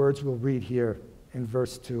 And the words we'll read here in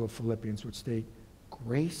verse 2 of Philippians, which state,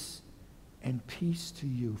 grace and peace to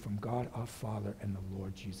you from God our Father and the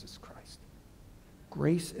Lord Jesus Christ.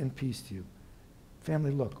 Grace and peace to you.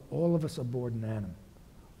 Family, look, all of us are born in Adam.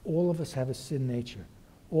 All of us have a sin nature.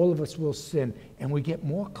 All of us will sin, and we get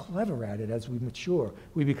more clever at it as we mature.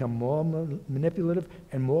 We become more manipulative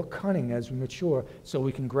and more cunning as we mature, so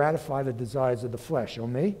we can gratify the desires of the flesh. Oh,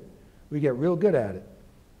 me? We get real good at it.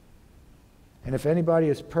 And if anybody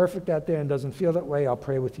is perfect out there and doesn't feel that way, I'll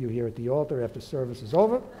pray with you here at the altar after service is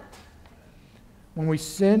over. When we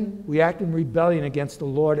sin, we act in rebellion against the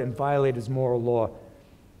Lord and violate His moral law.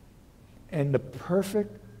 And the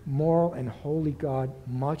perfect, moral, and holy God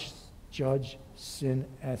must judge sin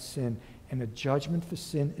as sin. And the judgment for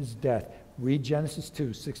sin is death. Read Genesis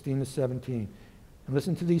 2, 16 to 17. And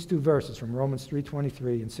listen to these two verses from Romans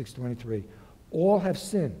 3:23 and 6:23. All have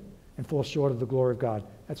sinned and fall short of the glory of God.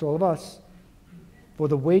 That's all of us. For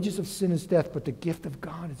the wages of sin is death, but the gift of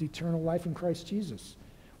God is eternal life in Christ Jesus.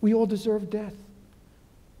 We all deserve death,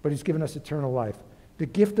 but He's given us eternal life. The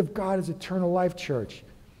gift of God is eternal life, church.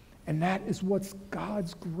 And that is what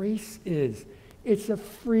God's grace is. It's a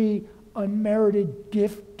free, unmerited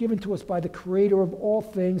gift given to us by the Creator of all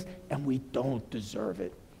things, and we don't deserve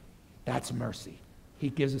it. That's mercy. He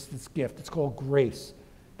gives us this gift. It's called grace,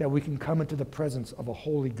 that we can come into the presence of a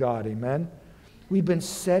holy God. Amen? We've been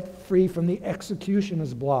set free from the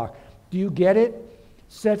executioner's block. Do you get it?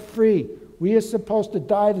 Set free. We are supposed to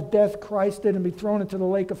die the death Christ did and be thrown into the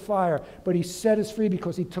lake of fire, but He set us free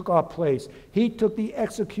because He took our place. He took the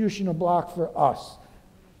executioner block for us.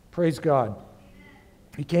 Praise God.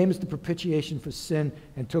 He came as the propitiation for sin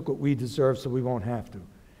and took what we deserve so we won't have to.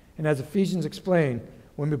 And as Ephesians explained,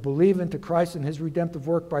 when we believe into Christ and His redemptive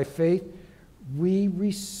work by faith, we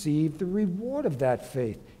receive the reward of that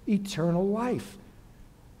faith, eternal life.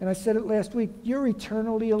 And I said it last week, you're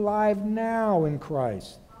eternally alive now in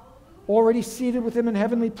Christ. Already seated with Him in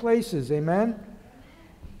heavenly places. Amen?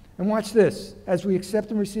 And watch this. As we accept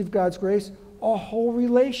and receive God's grace, our whole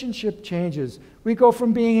relationship changes. We go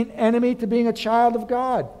from being an enemy to being a child of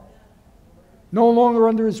God. No longer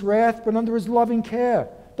under His wrath, but under His loving care.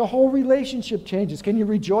 The whole relationship changes. Can you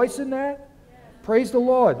rejoice in that? Praise the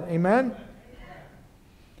Lord. Amen?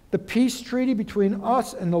 The peace treaty between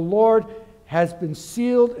us and the Lord has been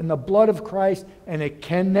sealed in the blood of Christ, and it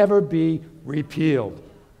can never be repealed.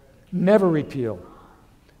 Never repealed.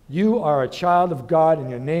 You are a child of God, and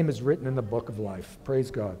your name is written in the book of life.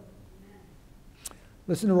 Praise God.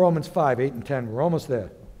 Listen to Romans 5, 8 and 10. We're almost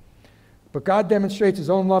there. But God demonstrates his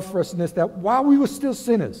own love for us in this, that while we were still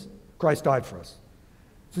sinners, Christ died for us.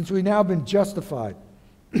 Since we've now been justified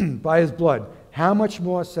by his blood, how much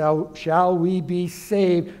more shall we be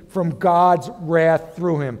saved from God's wrath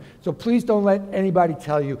through him? So please don't let anybody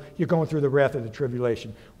tell you you're going through the wrath of the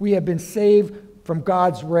tribulation. We have been saved from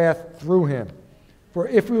God's wrath through him. For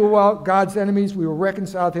if we were God's enemies, we were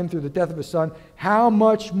reconciled to him through the death of his Son. How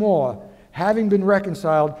much more, having been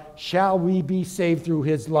reconciled, shall we be saved through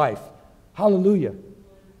his life? Hallelujah.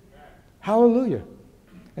 Hallelujah.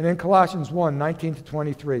 And then Colossians 1, 19 to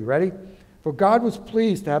 23. Ready? For God was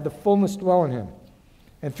pleased to have the fullness dwell in him,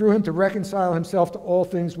 and through him to reconcile himself to all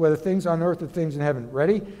things, whether things on earth or things in heaven.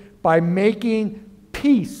 Ready? By making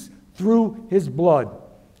peace through his blood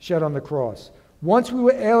shed on the cross. Once we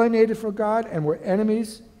were alienated from God and were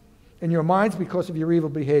enemies in your minds because of your evil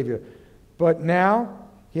behavior. But now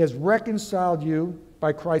he has reconciled you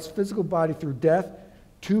by Christ's physical body through death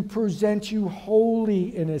to present you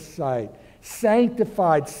holy in his sight,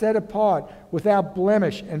 sanctified, set apart, without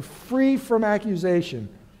blemish, and free from accusation.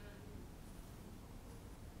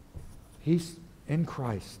 He's in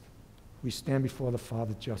Christ. We stand before the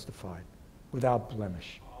Father justified, without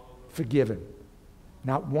blemish, forgiven.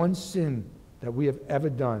 Not one sin that we have ever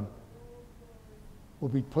done will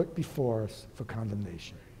be put before us for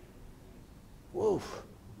condemnation. Woof.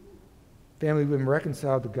 Family, we've been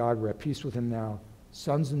reconciled to God. We're at peace with him now.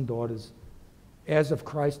 Sons and daughters, heirs of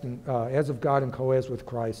Christ, and heirs of God and co-heirs with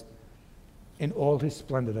Christ, in all his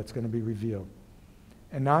splendor that's going to be revealed.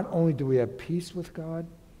 And not only do we have peace with God,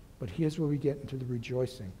 but here's where we get into the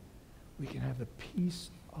rejoicing. We can have the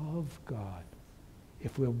peace of God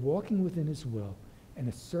if we're walking within his will and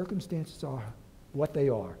the circumstances are what they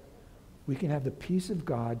are. We can have the peace of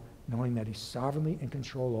God knowing that he's sovereignly in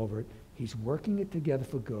control over it. He's working it together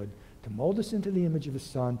for good to mold us into the image of his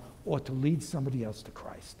Son or to lead somebody else to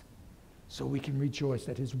Christ. So we can rejoice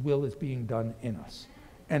that his will is being done in us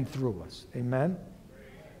and through us. Amen?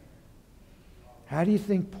 How do you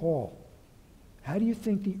think Paul, how do you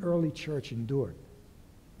think the early church endured?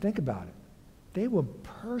 Think about it. They were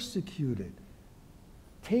persecuted,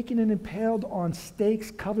 taken and impaled on stakes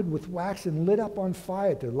covered with wax and lit up on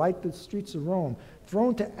fire to light the streets of Rome,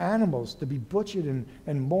 thrown to animals to be butchered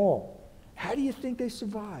and mauled. How do you think they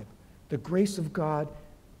survived? The grace of God,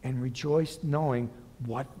 and rejoiced knowing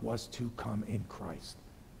what was to come in Christ.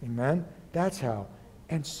 Amen? That's how.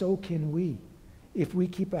 And so can we. If we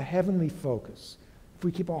keep a heavenly focus, if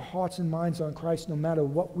we keep our hearts and minds on Christ no matter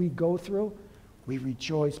what we go through, we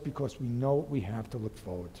rejoice because we know what we have to look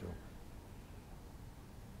forward to.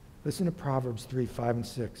 Listen to Proverbs 3, 5, and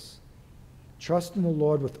 6. Trust in the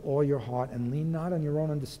Lord with all your heart and lean not on your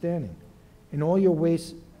own understanding. In all your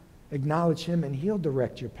ways acknowledge him and he'll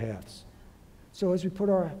direct your paths. So as we put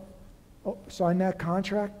sign that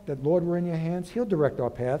contract that, Lord, we're in your hands, he'll direct our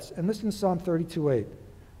paths. And listen to Psalm 32:8.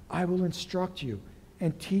 I will instruct you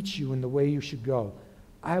and teach you in the way you should go.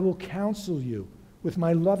 I will counsel you with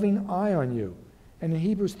my loving eye on you. And in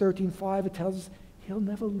Hebrews 13:5 it tells us he'll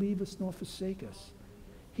never leave us nor forsake us.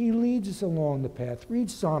 He leads us along the path. Read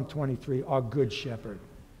Psalm 23, our good shepherd,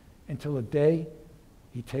 until the day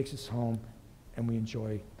he takes us home and we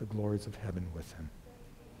enjoy the glories of heaven with him.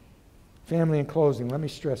 Family, in closing, let me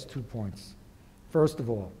stress 2 points. First of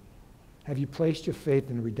all, have you placed your faith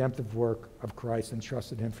in the redemptive work of Christ and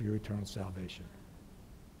trusted him for your eternal salvation?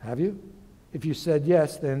 Have you? If you said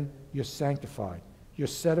yes, then you're sanctified. You're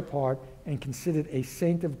set apart and considered a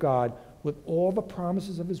saint of God with all the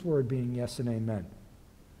promises of his word being yes and amen.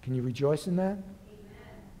 Can you rejoice in that? Amen.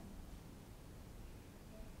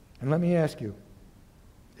 And let me ask you,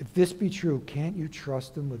 if this be true, can't you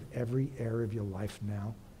trust him with every area of your life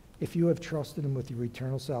now? If you have trusted him with your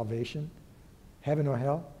eternal salvation, heaven or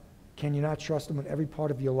hell, can you not trust him with every part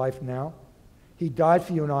of your life now? He died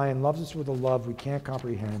for you and I and loves us with a love we can't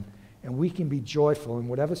comprehend, and we can be joyful in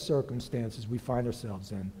whatever circumstances we find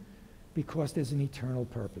ourselves in because there's an eternal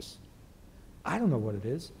purpose. I don't know what it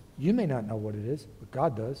is. You may not know what it is, but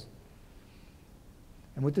God does.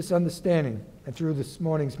 And with this understanding, and through this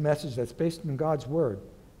morning's message that's based on God's word,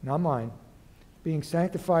 not mine, being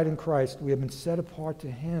sanctified in Christ, we have been set apart to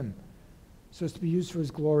him so as to be used for his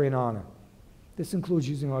glory and honor. This includes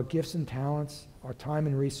using our gifts and talents, our time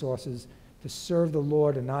and resources to serve the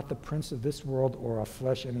Lord and not the prince of this world or our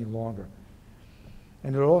flesh any longer.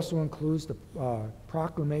 And it also includes the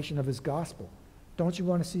proclamation of his gospel. Don't you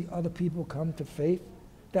want to see other people come to faith?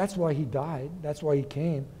 That's why he died. That's why he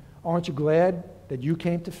came. Aren't you glad that you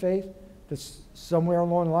came to faith? That somewhere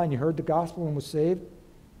along the line you heard the gospel and was saved?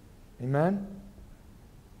 Amen?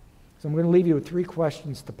 So I'm going to leave you with 3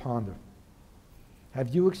 questions to ponder.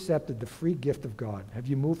 Have you accepted the free gift of God? Have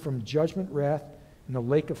you moved from judgment, wrath, and the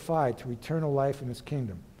lake of fire to eternal life in his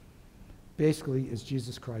kingdom? Basically, is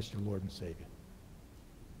Jesus Christ your Lord and Savior?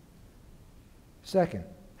 Second,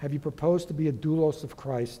 have you proposed to be a doulos of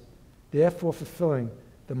Christ, therefore fulfilling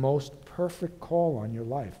the most perfect call on your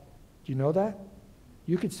life? Do you know that?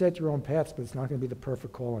 You could set your own paths, but it's not going to be the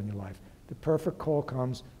perfect call on your life. The perfect call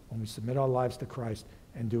comes when we submit our lives to Christ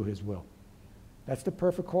and do his will. That's the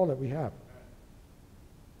perfect call that we have.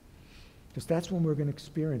 Because that's when we're going to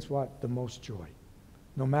experience what? The most joy.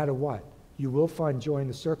 No matter what. You will find joy in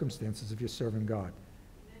the circumstances if you're serving God. Amen.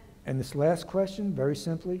 And this last question, very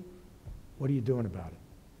simply, what are you doing about it?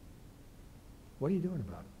 What are you doing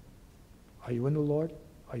about it? Are you in the Lord?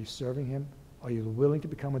 Are you serving him? Are you willing to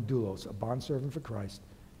become a doulos, a bondservant for Christ,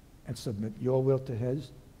 and submit your will to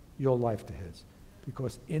his, your life to his?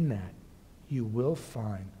 Because in that, you will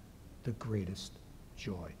find the greatest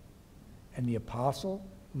joy. And the apostle,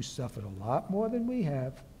 who suffered a lot more than we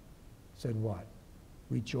have, said what?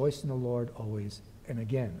 Rejoice in the Lord always. And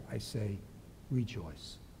again, I say,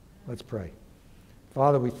 rejoice. Let's pray.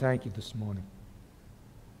 Father, we thank you this morning.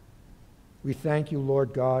 We thank you,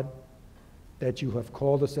 Lord God, that you have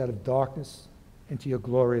called us out of darkness into your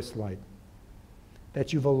glorious light.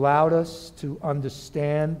 That you've allowed us to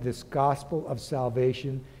understand this gospel of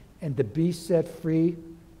salvation and to be set free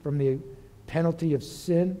from the penalty of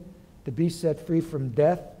sin, to be set free from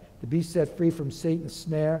death, to be set free from Satan's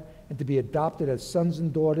snare, and to be adopted as sons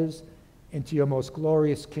and daughters into your most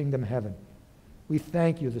glorious kingdom, heaven. We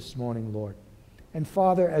thank you this morning, Lord. And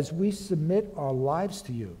Father, as we submit our lives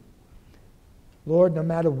to you, Lord, no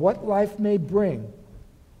matter what life may bring,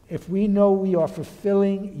 if we know we are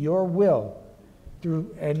fulfilling your will,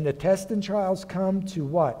 and the tests and trials come to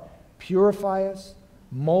what? Purify us,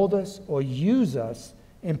 mold us, or use us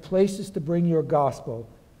in places to bring your gospel,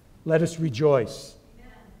 let us rejoice.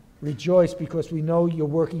 Amen. Rejoice because we know you're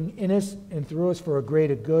working in us and through us for a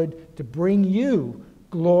greater good to bring you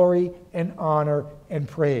glory and honor and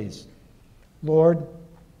praise. Lord,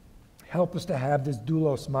 help us to have this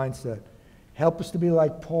doulos mindset. Help us to be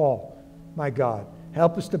like Paul, my God.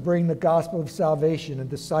 Help us to bring the gospel of salvation and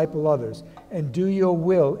disciple others and do your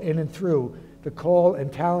will in and through the call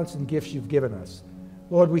and talents and gifts you've given us.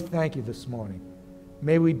 Lord, we thank you this morning.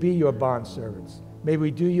 May we be your bondservants. May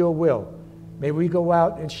we do your will. May we go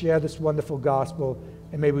out and share this wonderful gospel,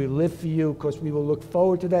 and may we live for you, because we will look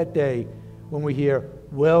forward to that day when we hear,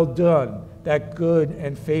 well done, that good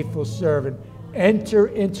and faithful servant. Enter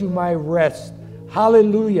into my rest.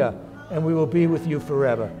 Hallelujah. And we will be with you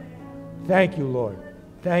forever. Thank you, Lord.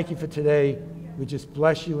 Thank you for today. We just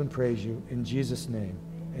bless you and praise you in Jesus' name.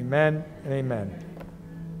 Amen and amen.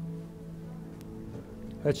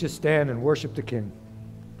 Let's just stand and worship the King.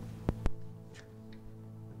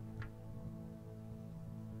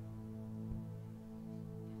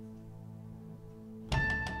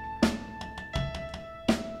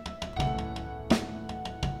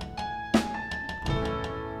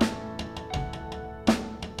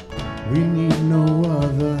 We need no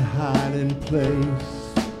other hiding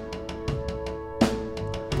place.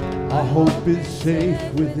 Our hope is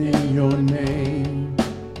safe within your name.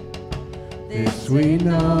 This we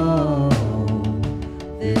know,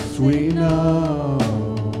 this we know.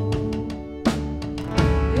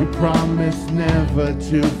 You promised never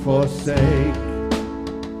to forsake.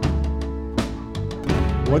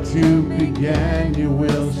 What you began, you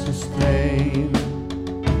will sustain.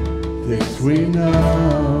 This we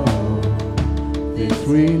know. This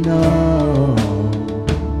we know.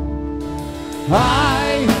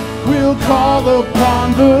 I will call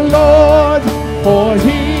upon the Lord, for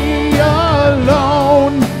he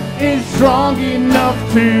alone is strong enough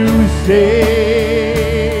to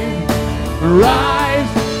save. Rise,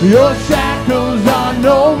 your shackles are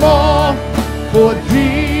no more, for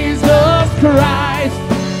Jesus Christ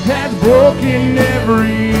has broken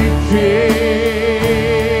every chain.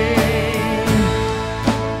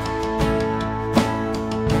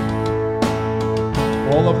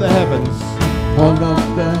 All of the heavens, all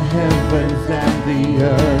of the heavens and the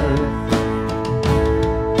earth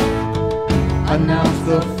announce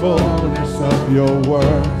the fullness of your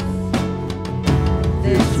worth.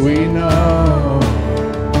 This we know,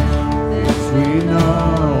 this we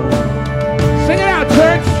know. Sing it out,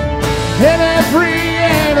 church! And every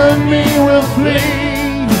enemy will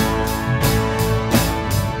flee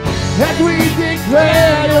as we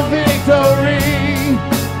declare your victory.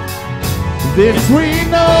 This we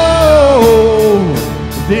know,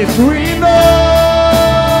 this we know.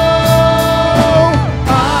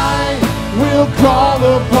 I will call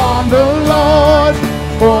upon the Lord,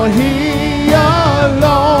 for he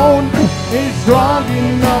alone is strong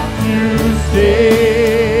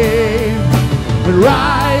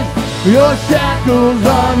Your shackles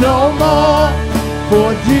are no more,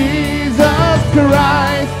 for Jesus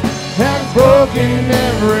Christ has broken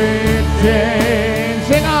every chain.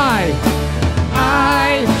 Sing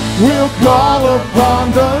I will call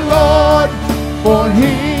upon the Lord, for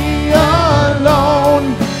He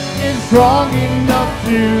alone is strong enough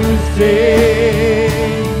to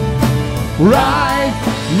save. Rise,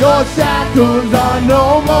 your shackles are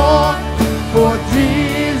no more, for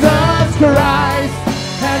Jesus Christ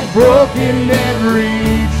has broken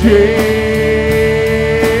every chain.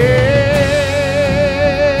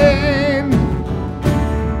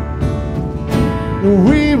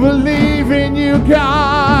 We believe in you,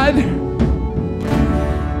 God.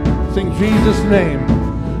 Sing Jesus' name.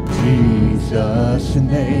 Jesus'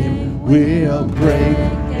 name will break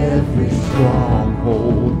every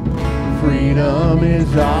stronghold. Freedom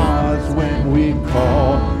is ours when we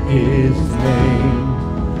call His name.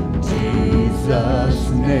 Jesus'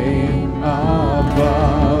 name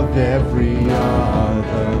above every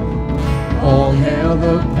other. All hail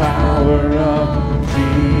the power of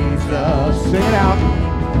Jesus. Sing it out.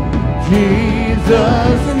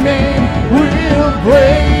 Jesus' name will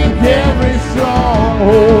break every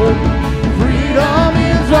stronghold. Freedom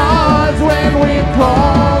is ours when we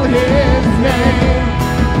call His name.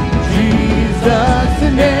 Jesus'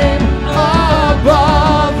 name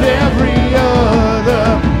above every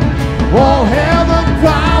other. All hail the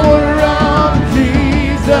power of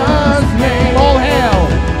Jesus' name.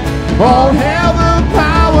 All hail the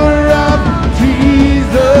power of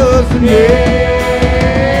Jesus' name.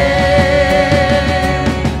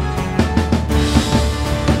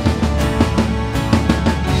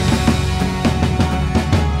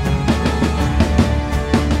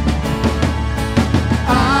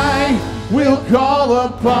 Call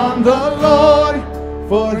upon the Lord,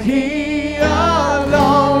 for He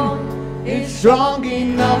alone is strong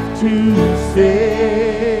enough to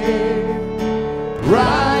save.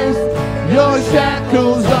 Rise, your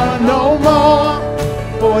shackles are no more,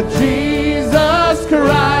 for Jesus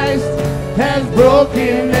Christ has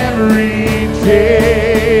broken every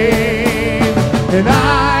chain. And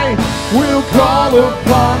I will call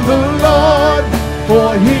upon the Lord,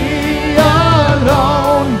 for He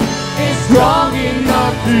alone strong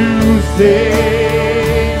enough to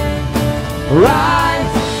save.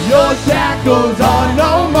 Rise, your shackles are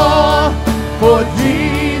no more, for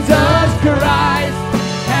Jesus Christ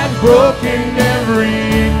has broken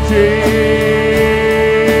every chain.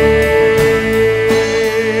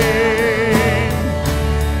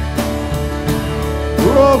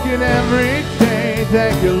 Broken every chain.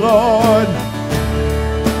 Thank you, Lord.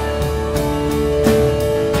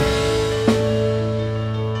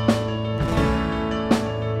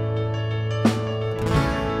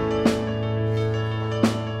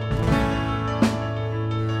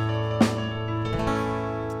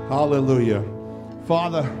 Hallelujah.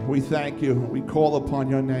 Father, we thank you. We call upon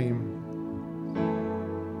your name.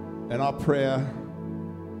 And our prayer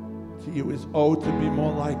to you is, oh, to be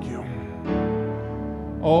more like you.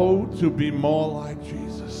 Oh, to be more like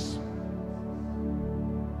Jesus.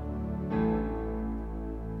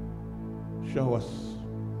 Show us.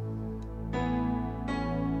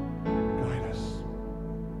 Guide us.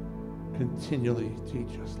 Continually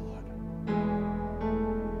teach us, Lord,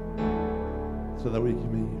 so that we can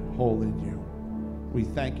be whole in you. We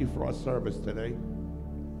thank you for our service today.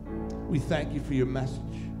 We thank you for your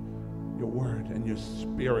message, your word, and your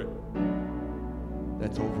spirit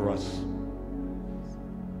that's over us.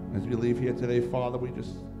 As we leave here today, Father, we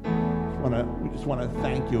just want to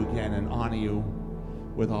thank you again and honor you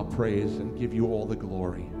with our praise and give you all the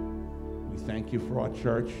glory. We thank you for our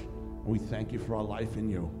church, and we thank you for our life in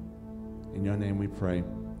you. In your name we pray.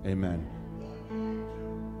 Amen.